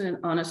person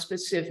on a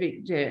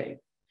specific day.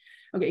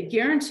 Okay,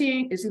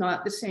 guaranteeing is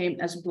not the same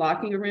as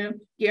blocking a room.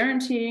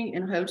 Guaranteeing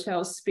in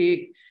hotel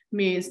speak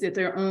means that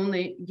they're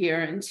only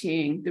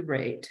guaranteeing the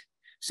rate.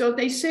 So if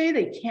they say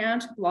they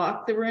can't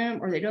block the room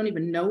or they don't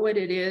even know what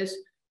it is,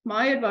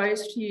 my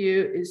advice to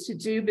you is to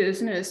do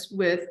business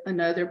with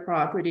another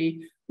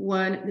property,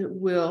 one that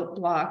will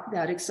block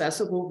that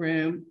accessible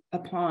room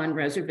upon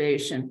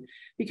reservation,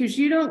 because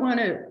you don't want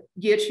to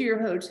get to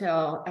your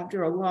hotel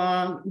after a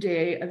long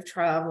day of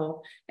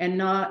travel and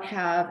not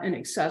have an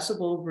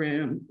accessible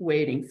room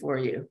waiting for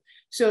you.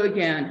 So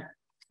again,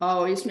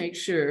 always make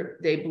sure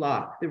they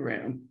block the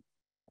room.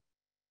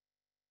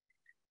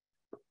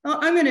 Well,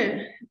 I'm going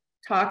to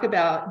talk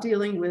about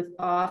dealing with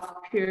off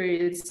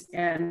periods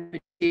and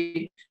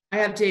fatigue. I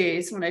have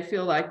days when I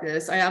feel like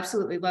this. I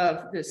absolutely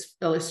love this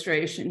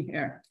illustration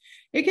here.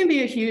 It can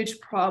be a huge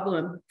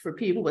problem for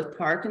people with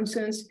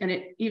Parkinson's, and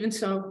it even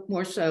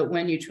more so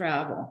when you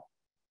travel.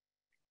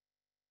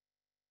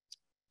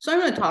 So I'm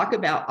going to talk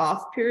about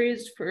off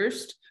periods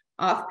first.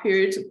 Off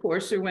periods, of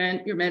course, are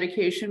when your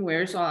medication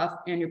wears off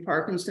and your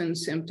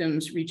Parkinson's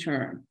symptoms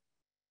return.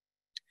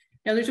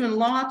 Now, there's been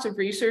lots of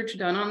research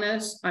done on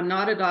this. I'm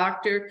not a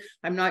doctor.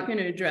 I'm not going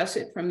to address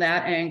it from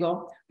that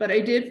angle, but I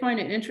did find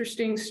an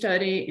interesting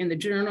study in the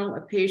Journal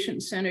of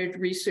Patient-Centered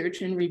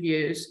Research and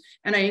Reviews,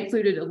 and I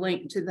included a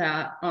link to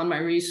that on my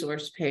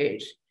resource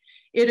page.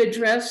 It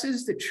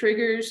addresses the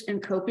triggers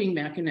and coping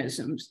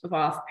mechanisms of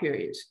off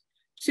periods.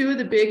 Two of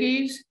the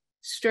biggies,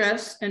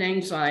 stress and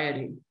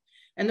anxiety.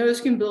 And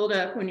those can build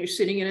up when you're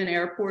sitting in an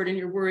airport and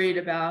you're worried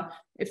about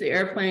if the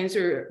airplanes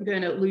are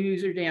going to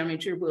lose or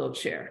damage your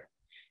wheelchair.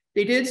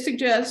 They did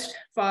suggest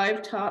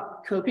 5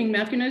 top coping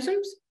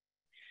mechanisms.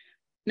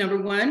 Number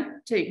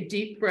 1, take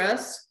deep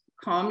breaths,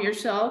 calm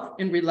yourself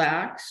and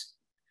relax.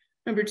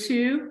 Number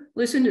 2,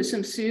 listen to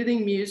some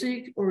soothing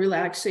music or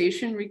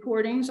relaxation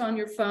recordings on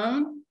your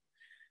phone.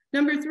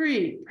 Number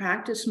 3,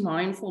 practice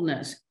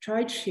mindfulness.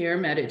 Try chair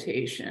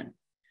meditation.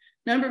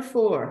 Number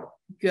 4,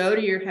 go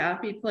to your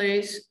happy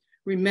place.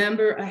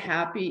 Remember a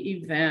happy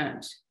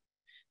event.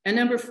 And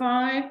number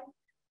 5,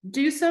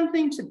 do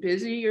something to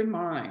busy your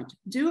mind.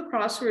 Do a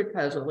crossword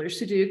puzzle or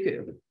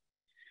Sudoku.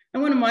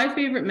 And one of my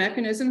favorite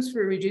mechanisms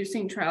for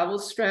reducing travel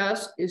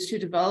stress is to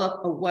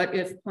develop a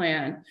what-if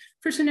plan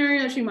for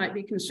scenarios you might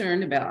be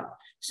concerned about.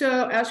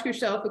 So ask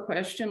yourself a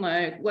question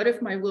like, what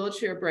if my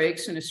wheelchair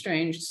breaks in a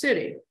strange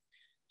city?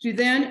 So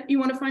then you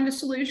want to find a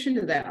solution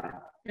to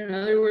that. In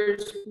other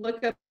words,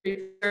 look up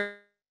repair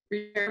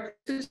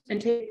places and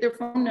take their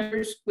phone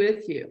numbers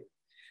with you.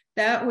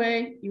 That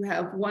way you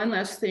have one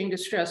less thing to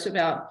stress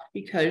about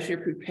because you're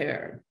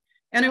prepared.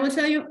 And I will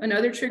tell you,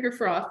 another trigger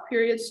for off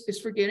periods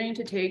is forgetting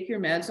to take your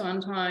meds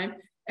on time.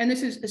 And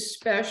this is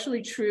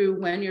especially true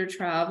when you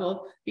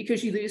travel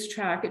because you lose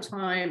track of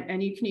time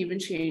and you can even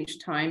change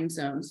time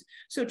zones.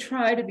 So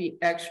try to be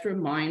extra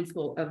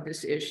mindful of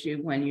this issue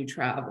when you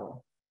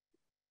travel.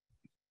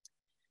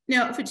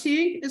 Now,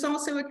 fatigue is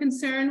also a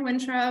concern when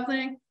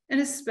traveling,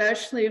 and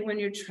especially when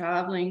you're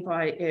traveling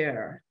by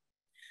air.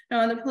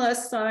 Now, on the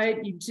plus side,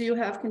 you do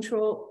have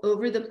control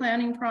over the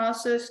planning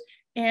process,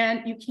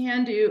 and you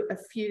can do a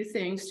few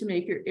things to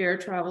make your air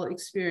travel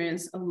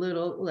experience a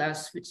little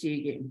less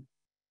fatiguing.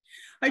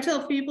 I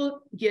tell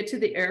people, get to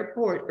the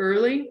airport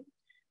early.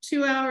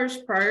 2 hours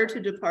prior to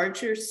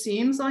departure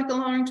seems like a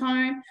long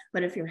time,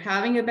 but if you're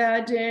having a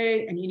bad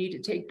day and you need to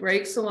take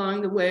breaks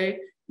along the way,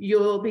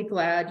 you'll be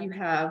glad you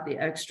have the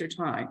extra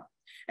time.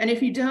 And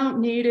if you don't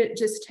need it,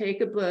 just take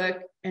a book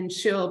and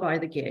chill by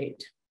the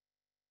gate.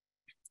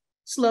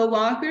 Slow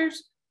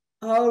walkers,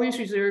 always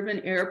reserve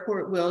an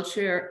airport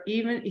wheelchair,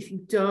 even if you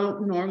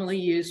don't normally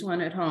use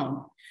one at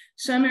home.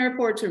 Some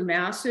airports are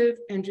massive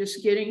and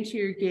just getting to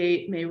your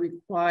gate may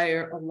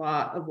require a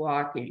lot of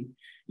walking.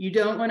 You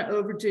don't want to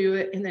overdo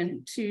it and then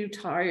be too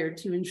tired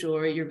to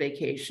enjoy your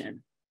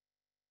vacation.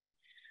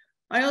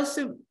 I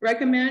also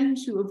recommend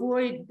to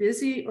avoid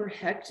busy or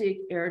hectic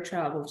air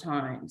travel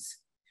times.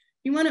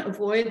 You want to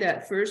avoid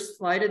that first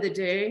flight of the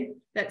day.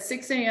 That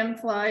 6 a.m.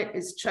 flight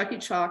is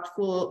chock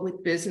full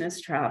with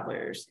business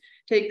travelers.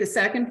 Take the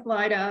second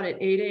flight out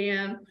at 8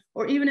 a.m.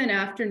 or even an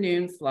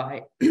afternoon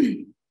flight.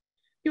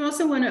 You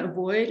also want to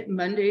avoid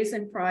Mondays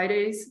and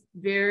Fridays,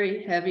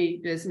 very heavy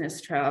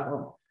business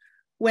travel.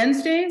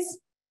 Wednesdays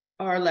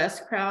are less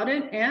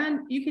crowded,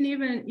 and you can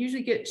even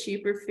usually get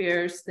cheaper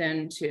fares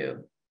then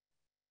too.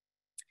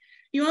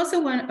 You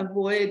also want to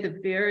avoid the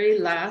very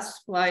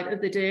last flight of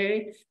the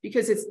day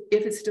because if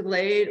it's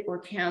delayed or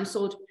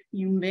canceled,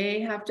 you may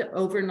have to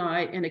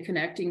overnight in a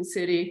connecting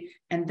city,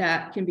 and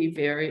that can be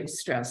very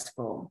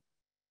stressful.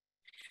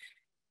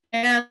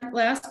 And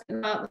last but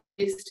not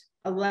least,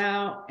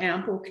 allow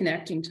ample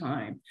connecting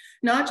time.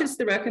 Not just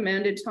the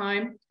recommended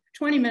time.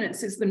 20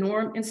 minutes is the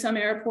norm in some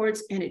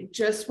airports, and it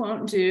just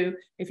won't do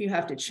if you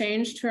have to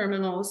change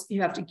terminals,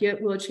 you have to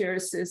get wheelchair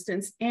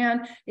assistance,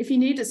 and if you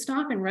need to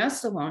stop and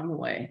rest along the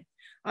way.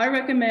 I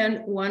recommend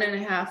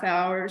 1.5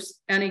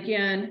 hours. And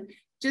again,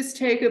 just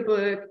take a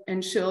book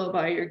and chill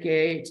by your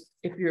gate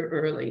if you're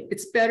early.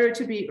 It's better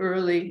to be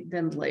early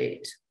than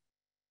late.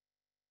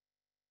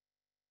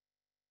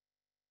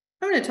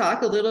 I'm going to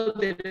talk a little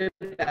bit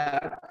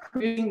about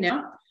cruising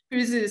now.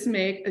 Cruises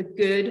make a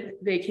good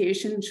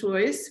vacation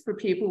choice for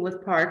people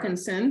with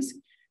Parkinson's.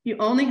 You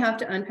only have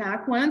to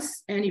unpack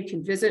once and you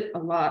can visit a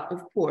lot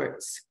of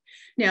ports.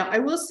 Now, I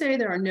will say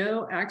there are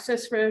no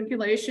access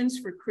regulations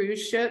for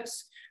cruise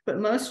ships, but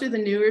most of the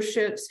newer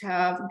ships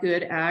have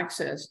good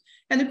access.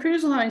 And the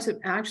cruise lines have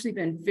actually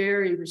been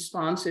very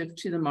responsive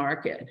to the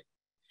market.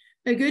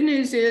 The good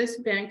news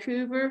is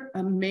Vancouver,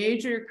 a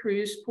major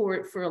cruise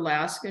port for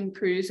Alaskan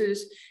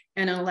cruises,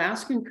 and an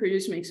Alaskan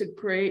cruise makes a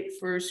great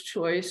first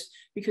choice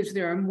because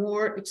there are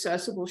more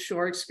accessible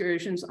shore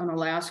excursions on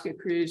Alaska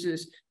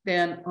cruises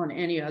than on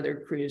any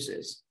other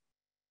cruises.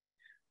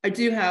 I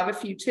do have a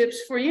few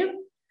tips for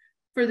you.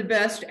 For the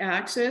best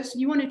access,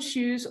 you want to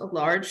choose a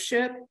large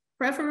ship,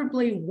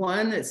 preferably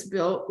one that's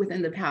built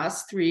within the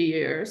past 3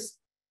 years.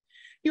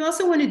 You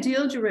also want to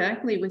deal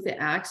directly with the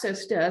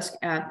access desk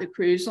at the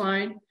cruise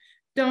line.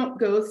 Don't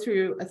go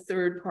through a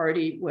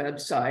third-party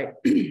website.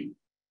 You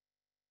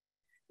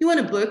want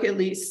to book at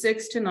least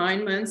 6 to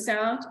 9 months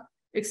out.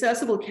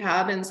 Accessible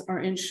cabins are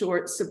in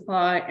short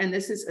supply, and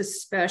this is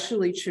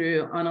especially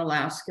true on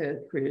Alaska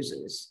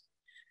cruises.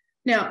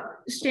 Now,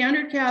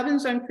 standard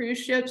cabins on cruise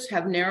ships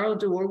have narrow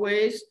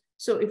doorways,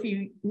 so if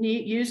you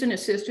use an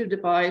assistive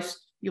device,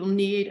 you'll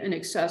need an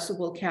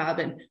accessible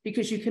cabin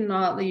because you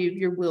cannot leave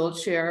your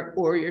wheelchair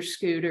or your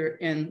scooter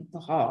in the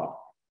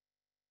hall.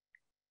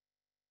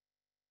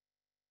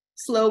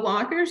 Slow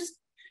walkers,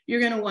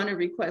 you're going to want to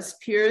request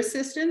peer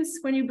assistance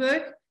when you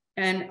book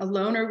and a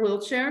loaner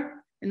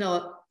wheelchair, and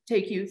they'll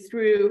take you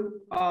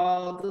through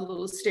all the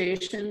little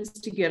stations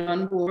to get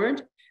on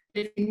board.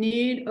 If you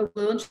need a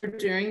wheelchair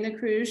during the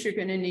cruise, you're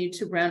going to need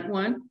to rent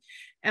one.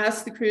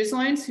 Ask the cruise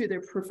lines who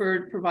their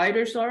preferred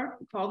providers are,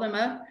 call them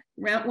up,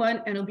 rent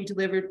one, and it'll be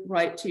delivered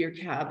right to your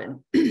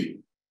cabin.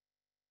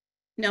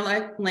 Now,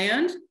 like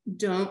land,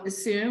 don't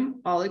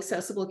assume all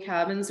accessible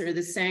cabins are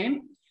the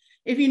same.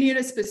 If you need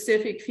a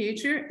specific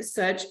feature,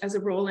 such as a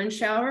roll-in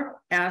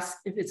shower, ask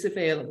if it's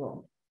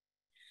available.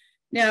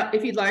 Now,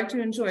 if you'd like to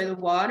enjoy the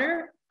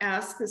water,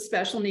 ask the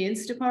special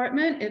needs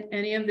department if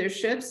any of their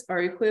ships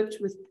are equipped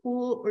with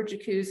pool or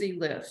jacuzzi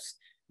lifts.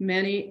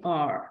 Many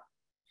are.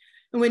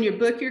 And when you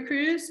book your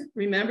cruise,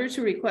 remember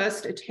to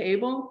request a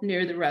table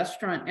near the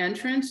restaurant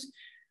entrance.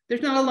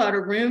 There's not a lot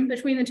of room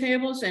between the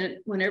tables, and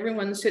when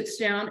everyone sits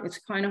down, it's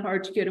kind of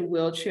hard to get a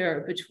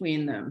wheelchair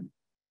between them.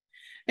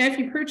 And if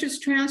you purchase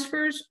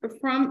transfers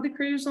from the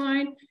cruise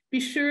line, be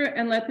sure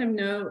and let them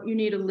know you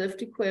need a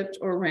lift-equipped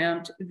or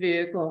ramped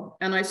vehicle.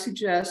 And I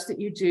suggest that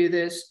you do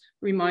this,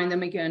 remind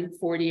them again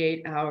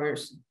 48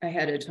 hours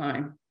ahead of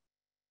time.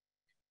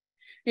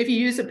 If you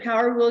use a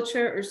power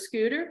wheelchair or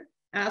scooter,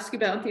 ask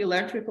about the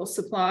electrical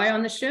supply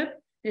on the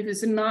ship. If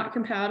it's not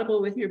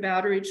compatible with your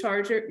battery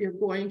charger, you're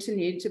going to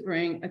need to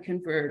bring a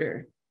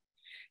converter.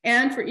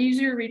 And for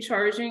easier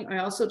recharging, I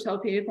also tell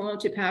people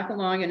to pack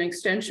along an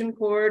extension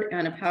cord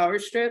and a power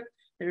strip.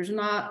 There's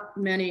not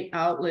many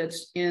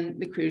outlets in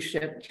the cruise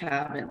ship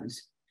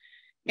cabins.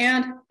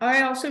 And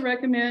I also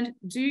recommend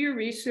do your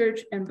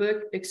research and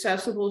book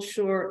accessible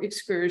shore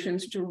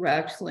excursions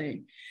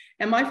directly.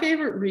 And my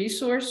favorite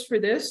resource for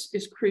this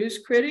is Cruise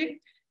Critic.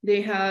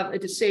 They have a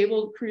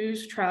disabled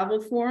cruise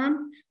travel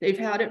forum. They've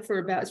had it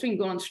for it's been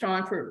going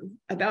strong for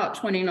about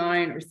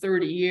 29 or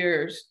 30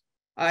 years.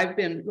 I've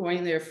been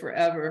going there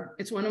forever.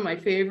 It's one of my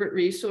favorite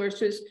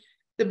resources.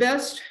 The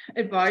best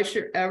advice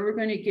you're ever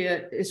going to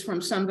get is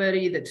from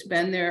somebody that's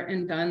been there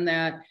and done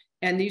that.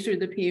 And these are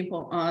the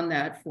people on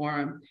that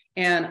forum.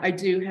 And I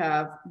do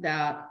have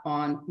that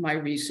on my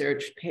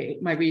research page,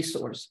 my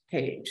resource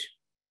page.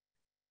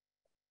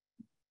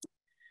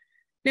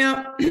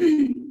 Now,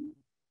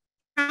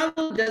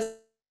 travel doesn't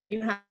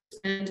you have to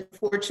spend a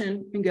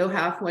fortune and go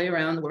halfway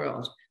around the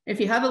world. If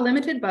you have a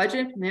limited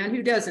budget, man,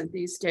 who doesn't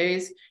these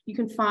days, you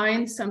can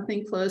find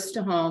something close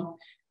to home,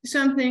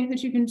 something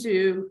that you can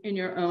do in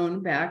your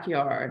own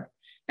backyard.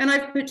 And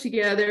I've put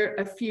together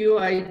a few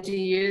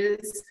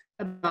ideas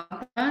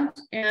about that,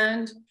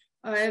 and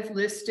I've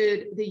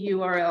listed the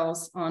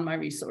URLs on my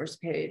resource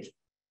page.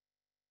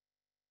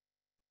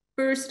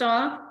 First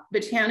off,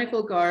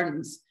 botanical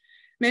gardens.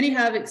 Many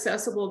have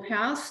accessible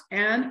paths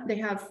and they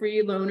have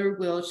free loaner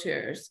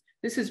wheelchairs.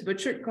 This is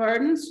Butchert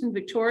Gardens in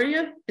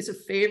Victoria. It's a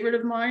favorite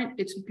of mine.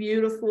 It's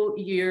beautiful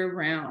year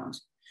round.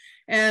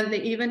 And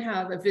they even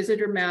have a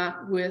visitor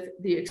map with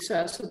the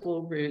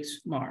accessible routes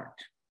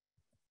marked.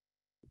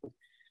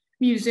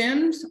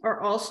 Museums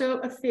are also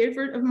a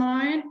favorite of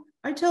mine.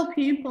 I tell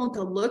people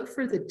to look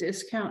for the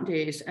discount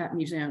days at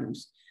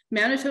museums.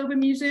 Manitoba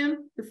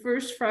Museum, the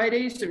first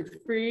Fridays are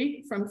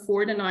free from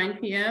 4 to 9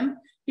 p.m.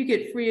 You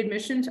get free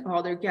admission to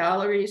all their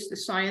galleries, the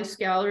Science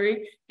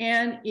Gallery,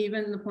 and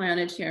even the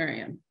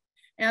planetarium.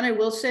 And I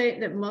will say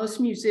that most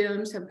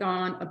museums have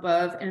gone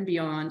above and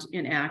beyond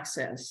in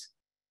access.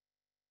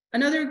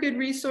 Another good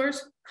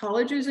resource,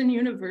 colleges and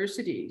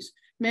universities.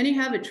 Many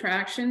have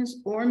attractions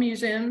or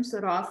museums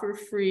that offer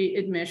free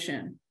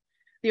admission.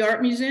 The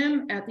Art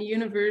Museum at the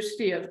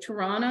University of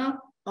Toronto,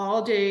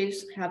 all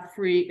days have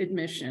free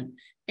admission.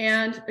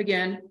 And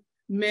again,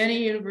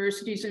 many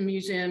universities and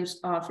museums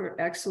offer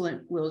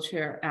excellent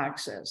wheelchair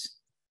access.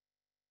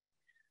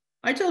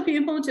 I tell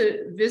people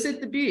to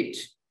visit the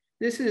beach.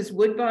 This is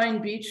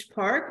Woodbine Beach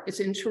Park. It's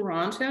in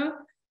Toronto.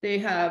 They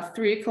have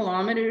 3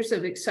 kilometers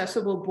of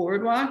accessible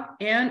boardwalk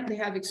and they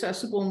have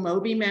accessible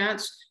Moby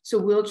mats so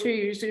wheelchair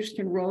users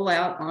can roll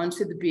out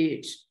onto the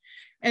beach.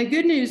 And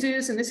good news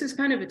is, and this is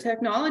kind of a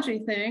technology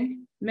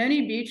thing,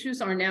 many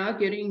beaches are now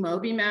getting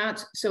Moby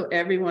mats so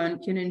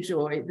everyone can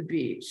enjoy the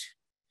beach.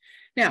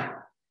 Now,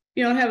 if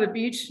you don't have a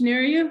beach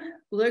near you,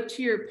 look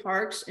to your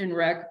Parks and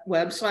Rec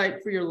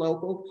website for your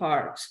local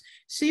parks.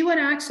 See what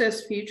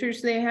access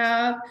features they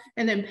have,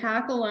 and then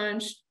pack a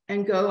lunch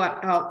and go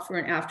out for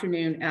an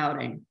afternoon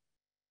outing.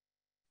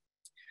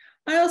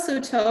 I also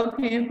tell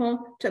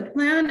people to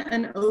plan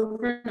an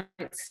overnight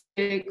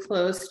stay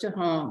close to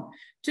home,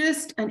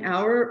 just an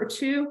hour or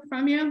 2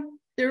 from you.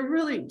 There are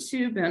really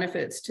 2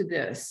 benefits to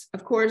this.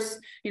 Of course,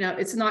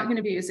 it's not going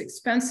to be as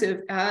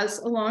expensive as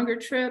a longer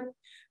trip,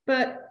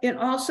 but it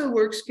also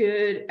works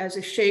good as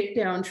a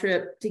shakedown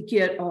trip to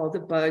get all the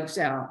bugs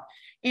out.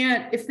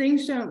 And if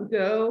things don't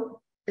go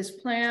as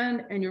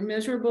planned and you're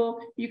miserable,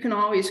 you can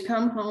always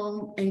come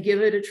home and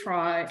give it a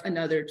try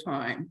another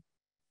time.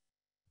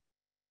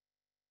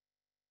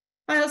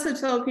 I also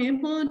tell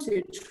people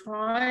to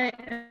try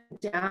and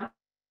adapt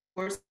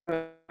or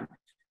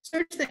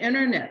search the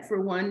internet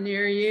for one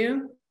near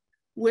you.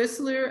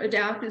 Whistler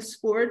Adaptive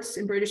Sports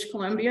in British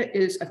Columbia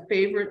is a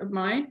favorite of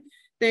mine.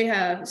 They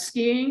have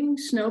skiing,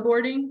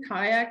 snowboarding,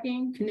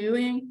 kayaking,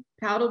 canoeing,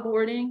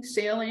 paddleboarding,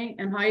 sailing,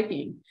 and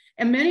hiking.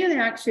 And many of the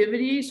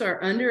activities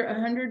are under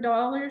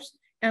 $100,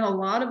 and a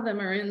lot of them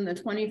are in the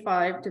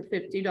 $25 to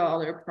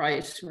 $50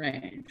 price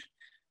range.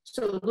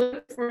 So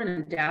look for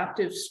an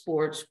adaptive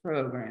sports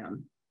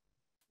program.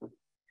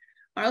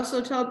 I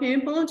also tell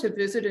people to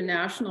visit a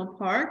national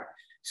park.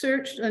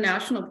 Search the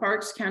National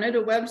Parks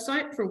Canada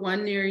website for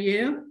one near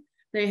you.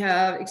 They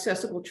have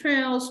accessible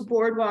trails,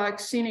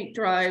 boardwalks, scenic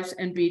drives,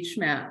 and beach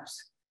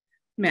maps.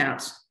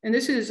 And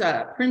this is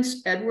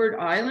Prince Edward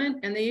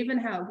Island, and they even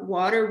have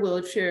water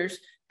wheelchairs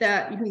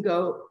that you can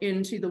go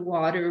into the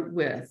water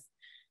with.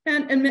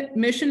 And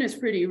admission is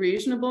pretty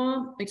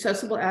reasonable.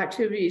 Accessible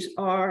activities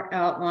are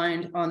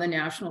outlined on the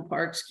National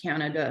Parks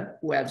Canada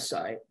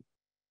website.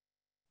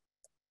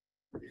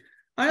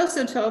 I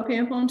also tell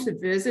people to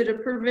visit a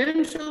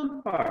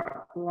provincial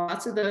park,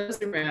 lots of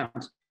those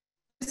around.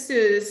 This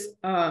is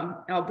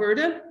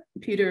Alberta,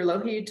 Peter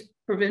Lougheed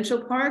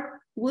Provincial Park,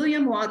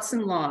 William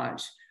Watson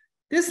Lodge.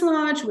 This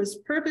lodge was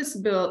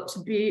purpose-built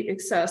to be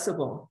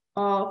accessible.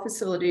 All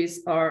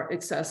facilities are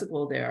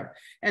accessible there.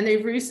 And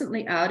they've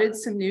recently added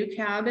some new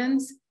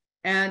cabins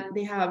and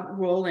they have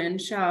roll-in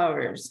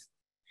showers.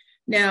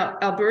 Now,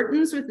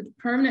 Albertans with a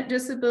permanent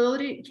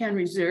disability can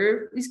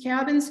reserve these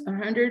cabins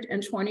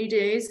 120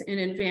 days in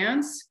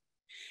advance.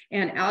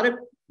 And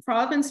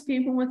out-of-province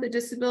people with a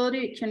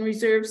disability can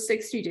reserve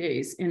 60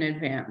 days in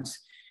advance.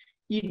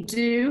 You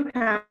do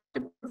have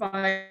to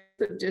provide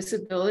a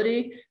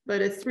disability,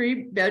 but a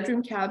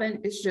 3-bedroom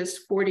cabin is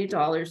just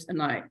 $40 a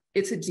night.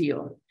 It's a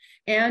deal.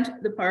 And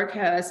the park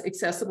has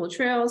accessible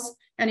trails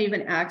and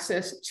even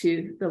access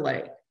to the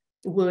lake,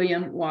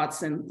 William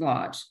Watson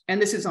Lodge. And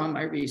this is on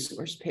my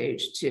resource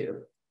page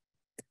too.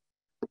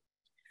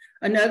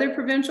 Another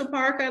provincial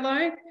park I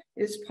like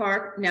is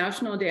Parc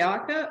National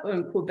d'Aca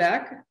in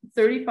Quebec,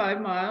 35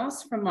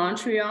 miles from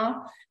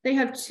Montreal. They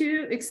have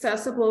 2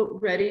 accessible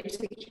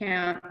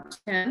ready-to-camp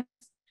tents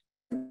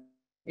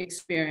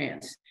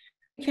experience.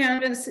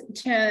 Canvas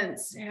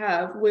tents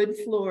have wood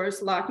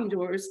floors, locking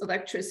doors,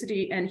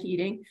 electricity, and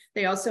heating.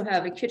 They also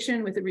have a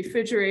kitchen with a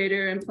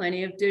refrigerator and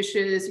plenty of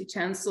dishes,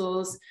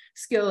 utensils,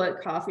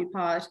 skillet, coffee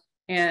pot,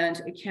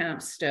 and a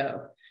camp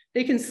stove.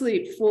 They can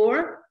sleep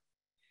 4,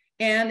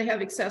 and they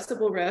have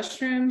accessible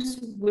restrooms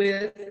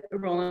with a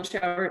roll-in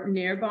shower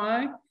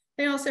nearby.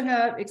 They also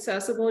have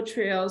accessible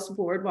trails,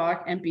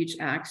 boardwalk, and beach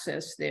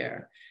access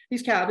there.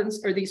 These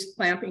cabins or these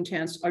glamping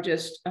tents are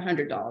just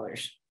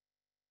 $100.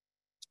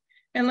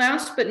 And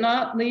last but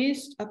not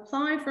least,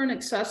 apply for an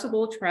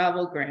accessible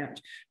travel grant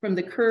from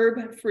the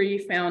Curb Free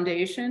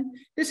Foundation.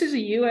 This is a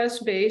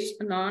US-based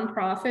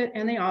nonprofit,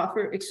 and they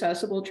offer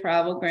accessible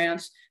travel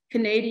grants.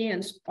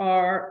 Canadians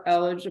are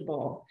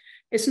eligible.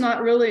 It's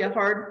not really a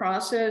hard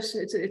process.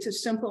 It's a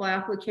simple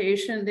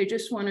application. They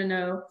just want to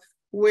know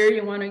where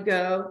you want to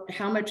go,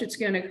 how much it's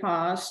going to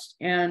cost,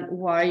 and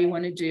why you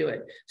want to do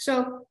it.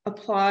 So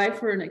apply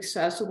for an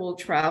accessible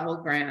travel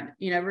grant.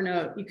 You never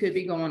know, you could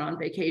be going on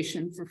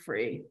vacation for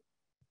free.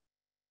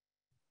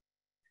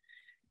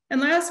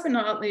 And last but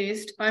not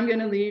least, I'm going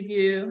to leave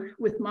you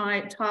with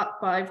my top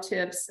 5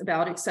 tips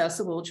about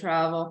accessible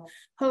travel,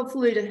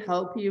 hopefully to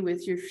help you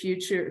with your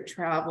future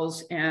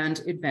travels and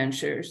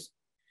adventures.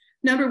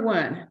 Number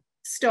 1,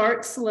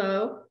 start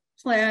slow.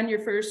 Plan your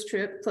first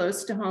trip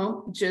close to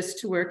home just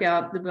to work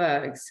out the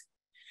bugs.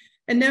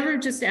 And never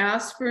just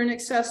ask for an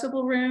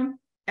accessible room,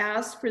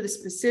 ask for the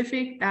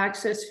specific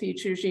access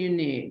features you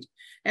need.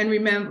 And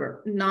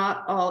remember,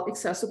 not all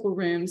accessible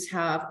rooms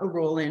have a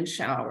roll-in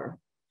shower.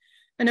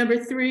 And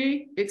number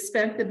 3,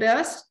 expect the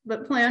best,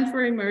 but plan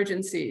for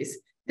emergencies.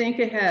 Think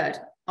ahead,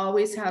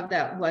 always have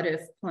that what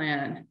if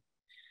plan.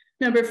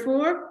 Number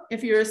 4,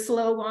 if you're a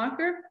slow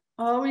walker,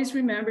 always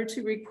remember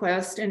to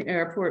request an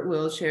airport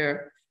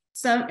wheelchair.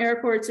 Some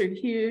airports are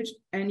huge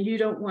and you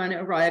don't want to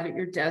arrive at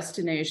your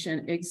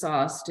destination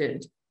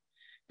exhausted.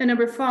 And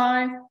number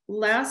 5,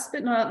 last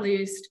but not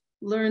least,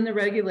 learn the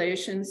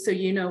regulations so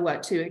you know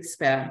what to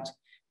expect.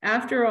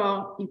 After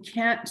all, you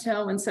can't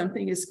tell when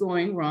something is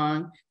going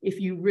wrong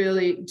if you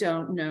really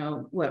don't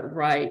know what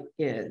right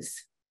is.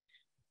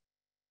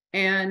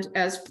 And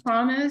as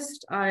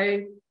promised,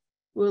 I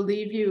will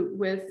leave you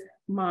with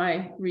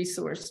my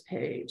resource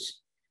page.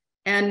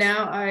 And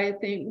now I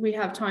think we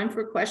have time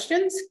for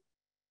questions.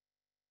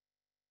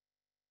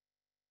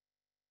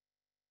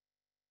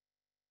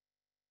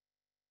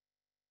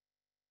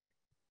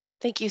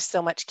 Thank you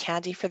so much,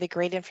 Candy, for the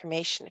great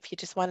information. If you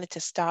just wanted to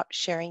stop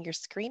sharing your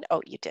screen.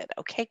 Oh, you did.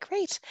 Okay,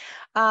 great.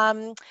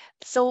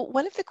 So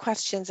one of the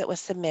questions that was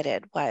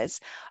submitted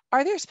was,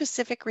 are there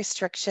specific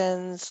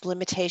restrictions,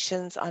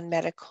 limitations on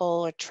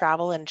medical or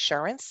travel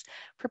insurance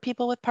for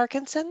people with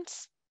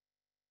Parkinson's?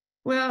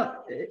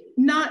 Well,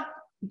 not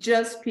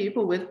just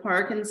people with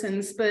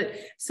Parkinson's, but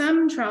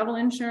some travel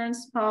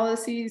insurance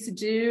policies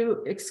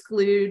do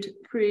exclude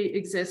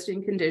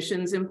pre-existing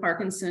conditions, and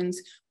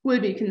Parkinson's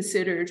would be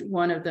considered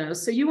one of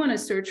those. So you want to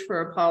search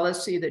for a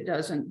policy that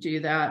doesn't do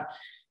that.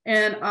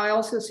 And I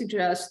also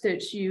suggest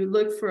that you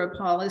look for a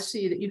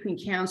policy that you can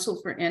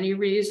cancel for any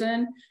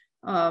reason,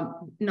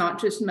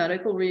 not just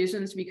medical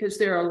reasons, because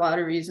there are a lot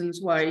of reasons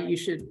why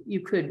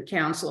you could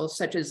cancel,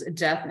 such as a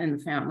death in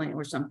the family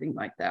or something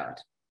like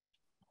that.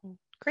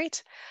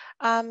 Great.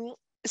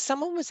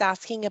 Someone was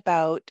asking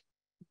about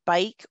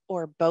bike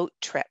or boat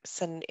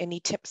trips and any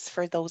tips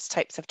for those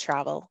types of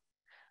travel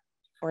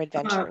or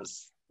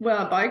adventures.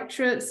 Well, bike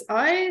trips,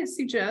 I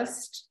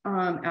suggest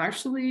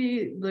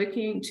actually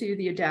looking to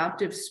the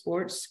adaptive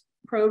sports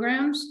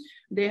programs.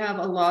 They have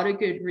a lot of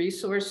good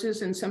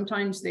resources, and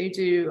sometimes they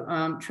do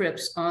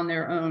trips on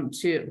their own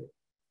too.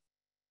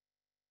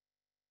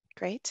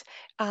 Great.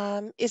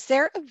 Is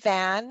there a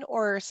van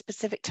or a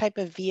specific type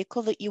of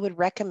vehicle that you would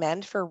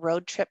recommend for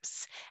road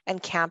trips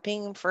and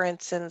camping? For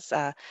instance,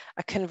 a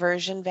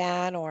conversion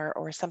van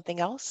or something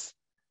else?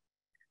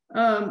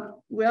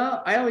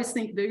 Well, I always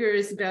think bigger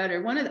is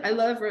better. I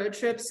love road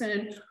trips,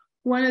 and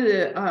one of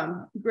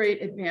the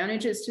great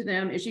advantages to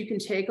them is you can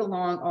take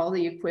along all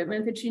the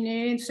equipment that you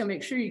need. So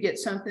make sure you get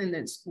something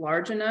that's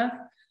large enough.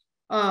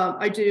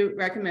 I do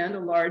recommend a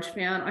large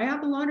van. I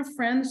have a lot of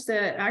friends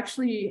that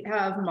actually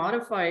have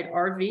modified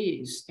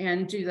RVs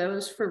and do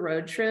those for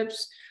road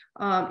trips.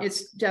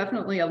 It's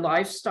definitely a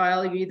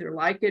lifestyle. You either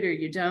like it or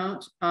you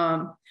don't,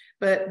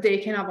 but they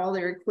can have all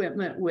their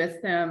equipment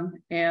with them.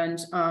 And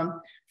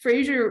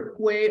Fraser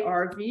Way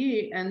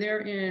RV, and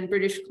they're in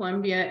British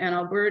Columbia and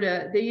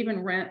Alberta, they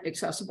even rent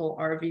accessible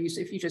RVs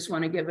if you just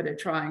want to give it a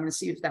try and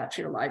see if that's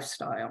your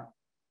lifestyle.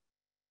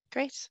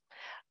 Great.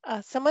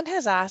 Someone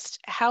has asked,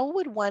 how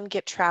would one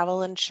get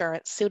travel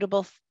insurance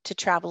suitable to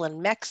travel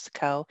in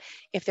Mexico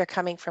if they're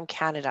coming from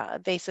Canada?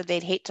 They said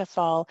they'd hate to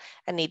fall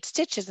and need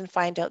stitches and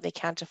find out they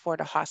can't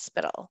afford a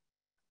hospital.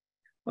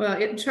 Well,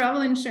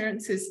 travel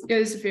insurance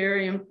is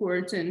very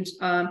important.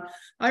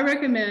 I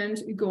recommend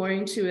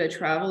going to a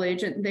travel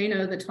agent. They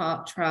know the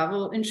top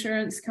travel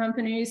insurance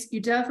companies. You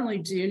definitely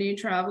do need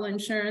travel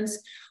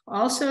insurance.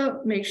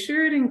 Also, make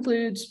sure it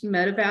includes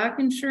medevac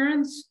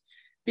insurance,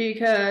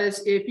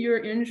 because if you're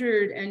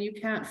injured and you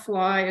can't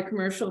fly a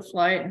commercial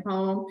flight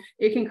home,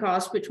 it can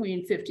cost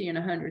between $50,000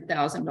 and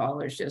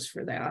 $100,000 just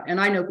for that. And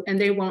I know,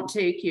 and they won't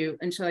take you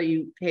until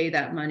you pay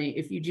that money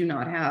if you do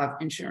not have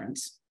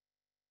insurance.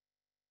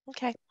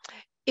 Okay.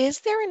 Is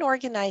there an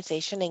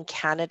organization in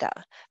Canada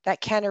that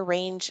can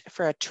arrange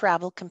for a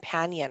travel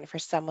companion for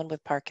someone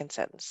with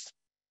Parkinson's?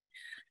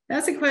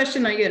 That's a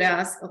question I get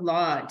asked a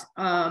lot.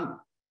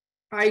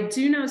 I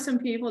do know some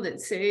people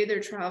that say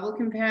they're travel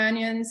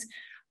companions.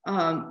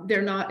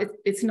 They're not,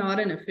 it's not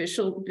an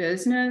official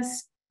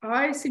business.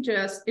 I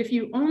suggest if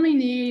you only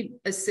need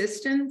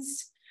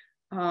assistance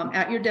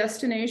at your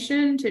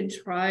destination, to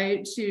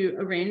try to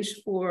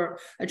arrange for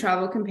a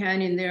travel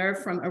companion there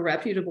from a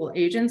reputable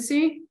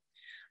agency.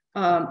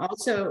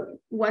 Also,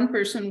 one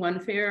person, one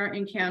fare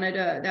in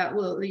Canada, that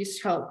will at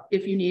least help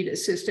if you need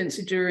assistance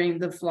during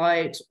the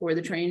flight or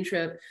the train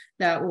trip,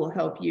 that will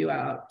help you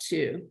out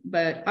too.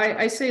 But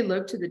I say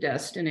look to the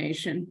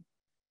destination.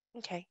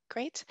 Okay,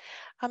 great.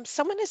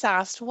 Someone has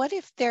asked, what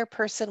if their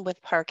person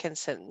with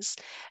Parkinson's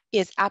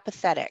is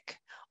apathetic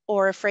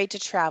or afraid to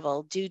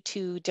travel due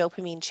to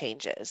dopamine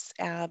changes?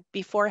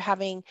 Before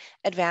having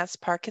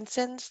advanced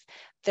Parkinson's,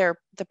 the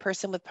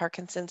person with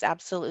Parkinson's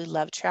absolutely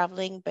loved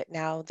traveling, but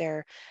now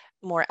they're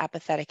more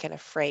apathetic and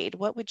afraid.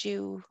 What would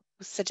you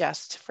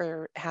suggest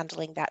for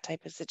handling that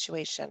type of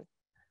situation?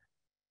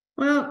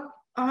 Well,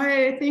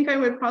 I think I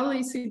would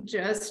probably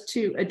suggest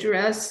to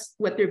address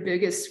what their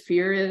biggest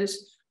fear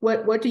is.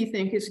 What do you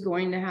think is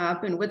going to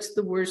happen? What's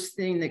the worst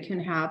thing that can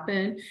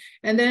happen?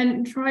 And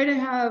then try to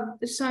have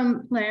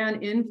some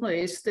plan in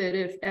place that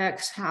if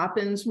X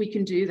happens, we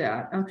can do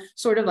that.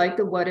 Sort of like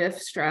the what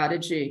if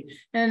strategy.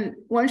 And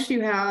once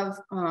you have,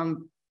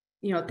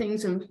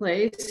 things in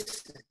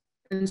place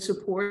and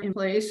support in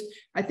place,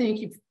 I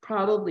think you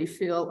probably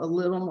feel a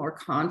little more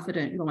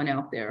confident going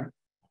out there.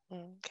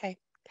 Okay.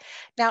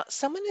 Now,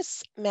 someone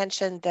has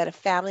mentioned that a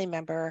family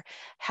member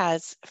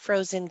has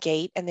frozen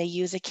gait and they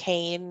use a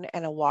cane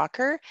and a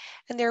walker,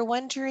 and they're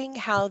wondering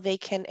how they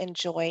can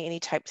enjoy any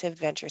types of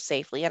adventure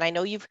safely. And I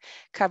know you've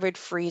covered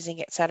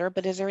freezing, et cetera,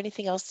 but is there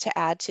anything else to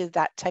add to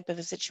that type of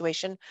a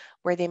situation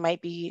where they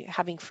might be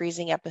having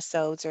freezing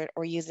episodes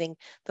or using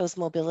those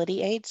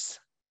mobility aids?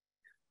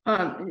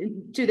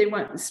 Do they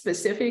want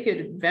specific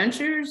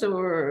adventures,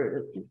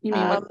 or you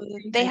mean what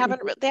they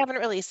haven't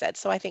really said,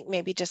 so I think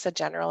maybe just a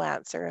general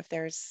answer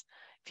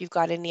if you've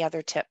got any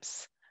other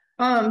tips.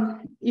 I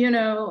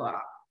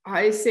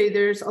say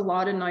there's a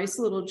lot of nice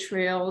little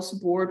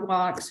trails,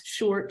 boardwalks,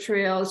 short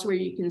trails where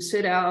you can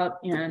sit out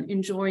and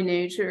enjoy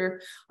nature.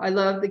 I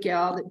love the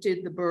gal that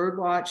did the bird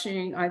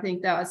watching. I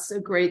think that's a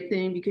great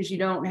thing because you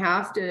don't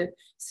have to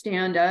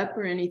stand up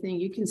or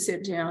anything. You can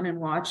sit down and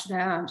watch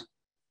that.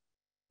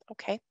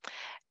 Okay.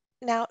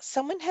 Now,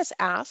 someone has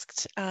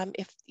asked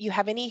if you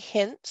have any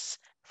hints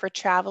for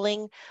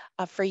traveling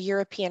for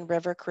European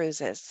river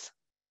cruises.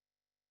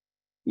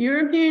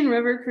 European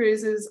river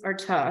cruises are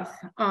tough,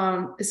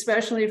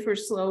 especially for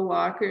slow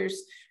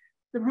walkers.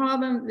 The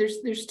problem,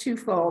 there's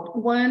twofold.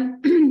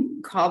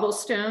 One,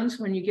 cobblestones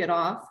when you get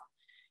off.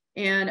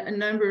 And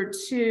number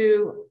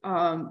two,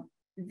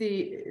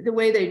 the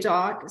way they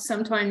dock,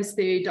 sometimes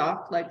they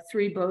dock like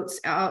 3 boats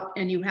out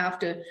and you have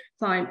to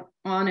climb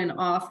on and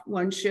off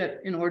one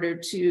ship in order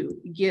to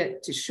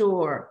get to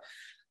shore.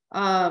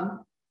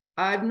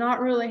 I've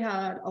not really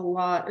had a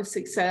lot of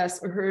success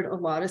or heard a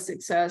lot of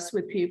success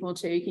with people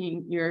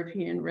taking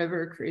European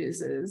river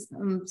cruises.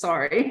 I'm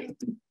sorry.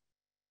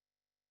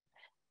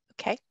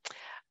 Okay.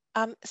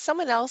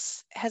 Someone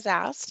else has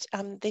asked,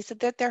 they said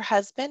that their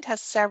husband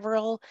has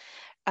several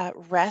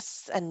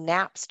rests and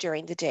naps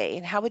during the day.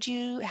 And how would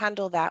you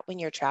handle that when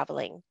you're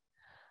traveling?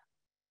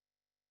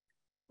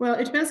 Well,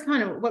 it depends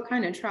kind of what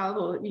kind of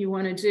travel you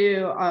want to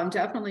do.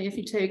 Definitely, if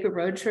you take a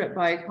road trip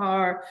by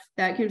car,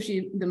 that gives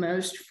you the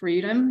most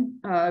freedom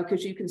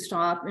because you can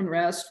stop and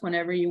rest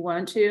whenever you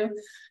want to.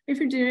 If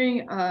you're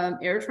doing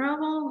air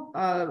travel,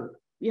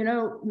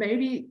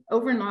 maybe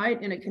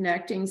overnight in a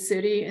connecting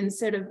city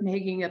instead of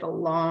making it a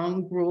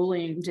long,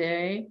 grueling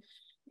day.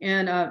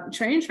 And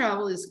train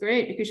travel is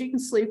great because you can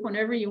sleep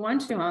whenever you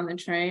want to on the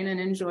train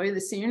and enjoy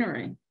the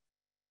scenery.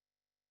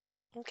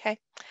 Okay.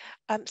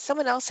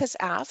 Someone else has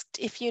asked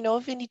if you know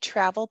of any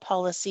travel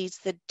policies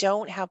that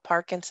don't have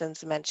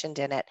Parkinson's mentioned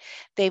in it.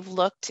 They've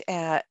looked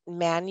at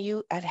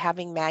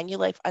having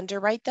Manulife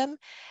underwrite them,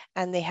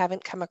 and they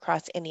haven't come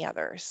across any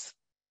others.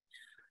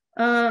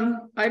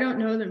 I don't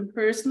know them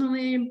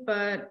personally,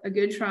 but a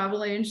good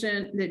travel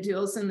agent that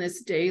deals in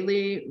this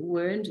daily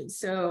would.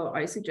 So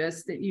I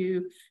suggest that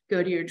you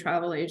go to your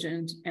travel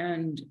agent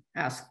and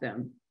ask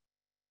them.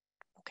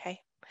 Okay.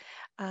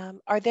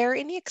 Are there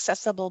any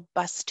accessible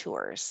bus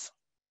tours?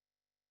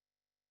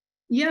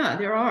 Yeah,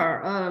 there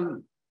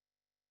are.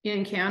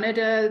 In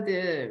Canada,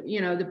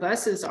 the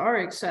buses are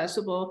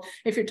accessible.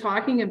 If you're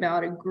talking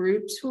about a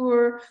group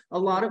tour, a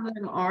lot of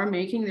them are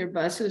making their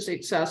buses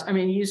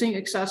using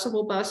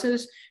accessible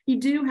buses. You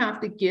do have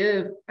to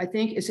give, I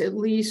think it's at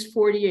least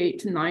 48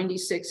 to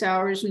 96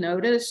 hours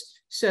notice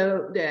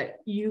so that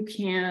you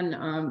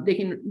can, they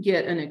can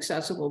get an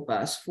accessible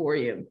bus for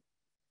you.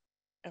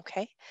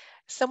 Okay.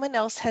 Someone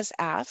else has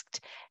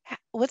asked,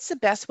 what's the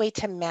best way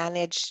to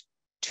manage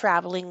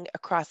traveling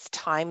across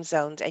time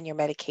zones and your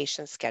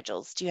medication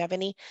schedules? Do you have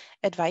any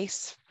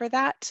advice for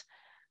that?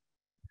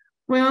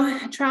 Well,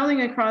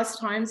 traveling across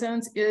time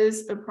zones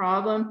is a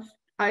problem.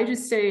 I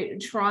just say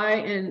try,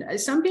 and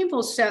some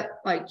people set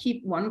like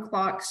keep one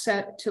clock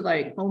set to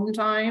like home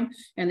time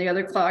and the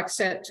other clock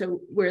set to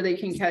where they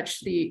can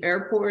catch the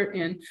airport,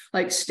 and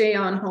like stay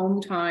on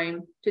home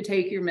time to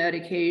take your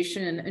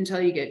medication until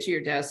you get to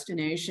your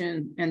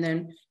destination, and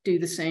then do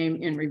the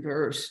same in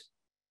reverse.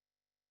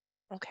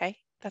 Okay,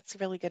 that's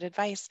really good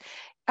advice.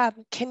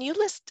 Can you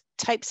list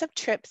types of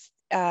trips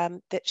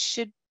that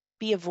should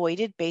be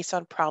avoided based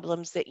on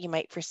problems that you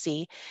might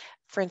foresee?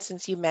 For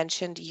instance, you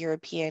mentioned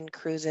European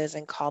cruises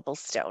and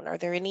cobblestone. Are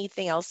there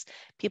anything else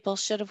people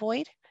should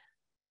avoid?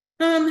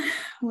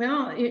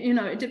 Well,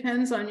 it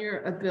depends on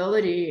your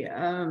ability.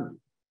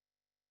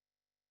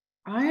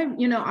 I've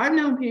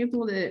known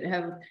people that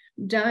have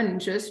done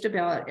just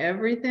about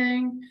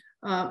everything.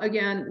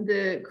 Again,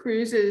 the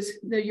cruises,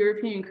 the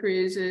European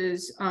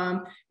cruises,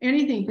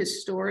 anything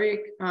historic,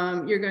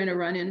 you're going to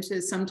run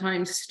into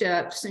sometimes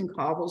steps and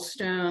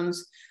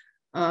cobblestones.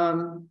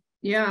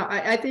 Yeah,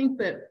 I think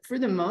that for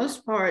the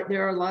most part,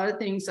 there are a lot of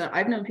things that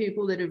I've known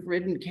people that have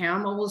ridden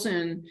camels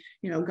and,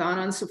 gone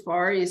on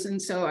safaris.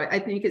 And so I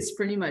think it's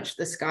pretty much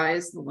the sky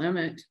is the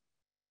limit.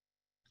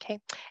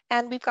 Okay,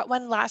 and we've got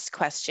one last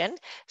question.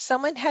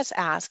 Someone has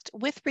asked,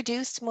 with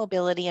reduced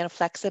mobility and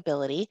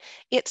flexibility,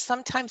 it's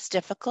sometimes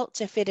difficult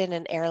to fit in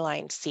an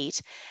airline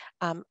seat.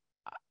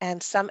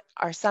 And some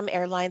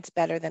airlines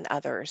better than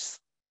others?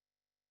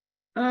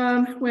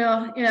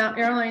 Well, yeah,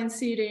 airline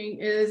seating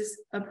is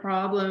a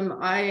problem.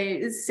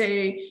 I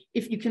say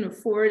if you can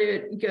afford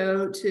it,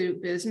 go to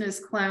business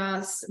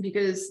class,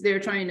 because they're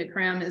trying to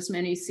cram as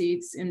many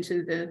seats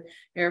into the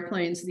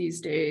airplanes these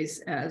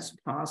days as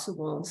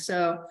possible.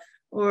 So,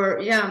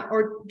 or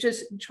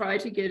just try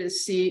to get a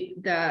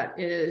seat that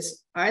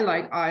is, I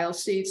like aisle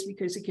seats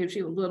because it gives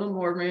you a little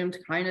more room to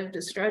kind of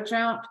to stretch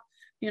out,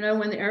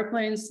 when the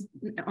airplane's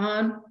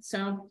on.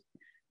 So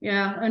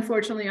yeah,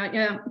 unfortunately,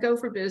 go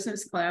for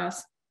business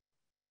class.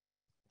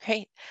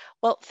 Great.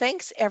 Well,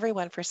 thanks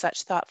everyone for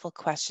such thoughtful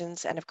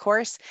questions. And of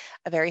course,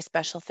 a very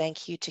special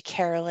thank you to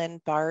Carolyn,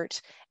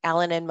 Bart,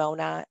 Alan and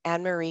Mona,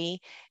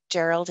 Anne-Marie,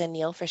 Gerald and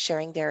Neil for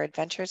sharing their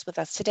adventures with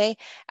us today.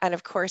 And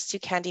of course, to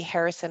Candy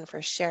Harrison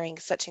for sharing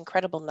such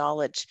incredible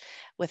knowledge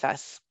with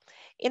us.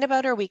 In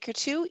about a week or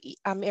two,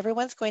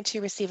 everyone's going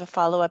to receive a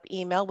follow-up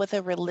email with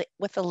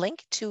a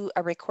link to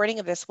a recording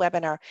of this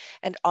webinar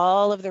and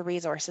all of the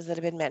resources that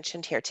have been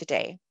mentioned here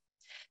today.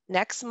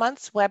 Next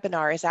month's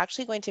webinar is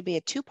actually going to be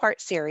a two-part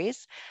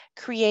series,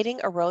 Creating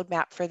a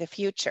Roadmap for the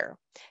Future,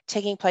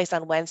 taking place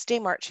on Wednesday,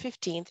 March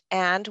 15th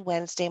and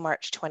Wednesday,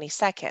 March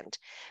 22nd.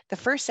 The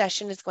first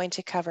session is going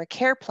to cover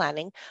care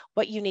planning,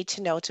 what you need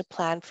to know to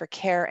plan for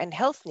care and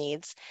health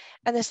needs.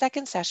 And the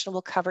second session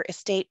will cover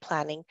estate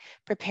planning,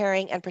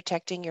 preparing and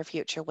protecting your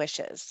future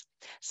wishes.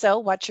 So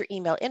watch your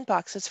email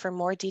inboxes for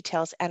more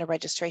details and a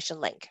registration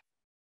link.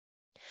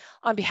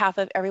 On behalf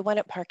of everyone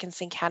at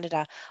Parkinson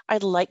Canada,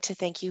 I'd like to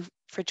thank you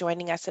for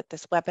joining us at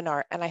this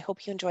webinar, and I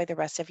hope you enjoy the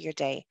rest of your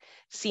day.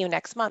 See you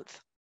next month.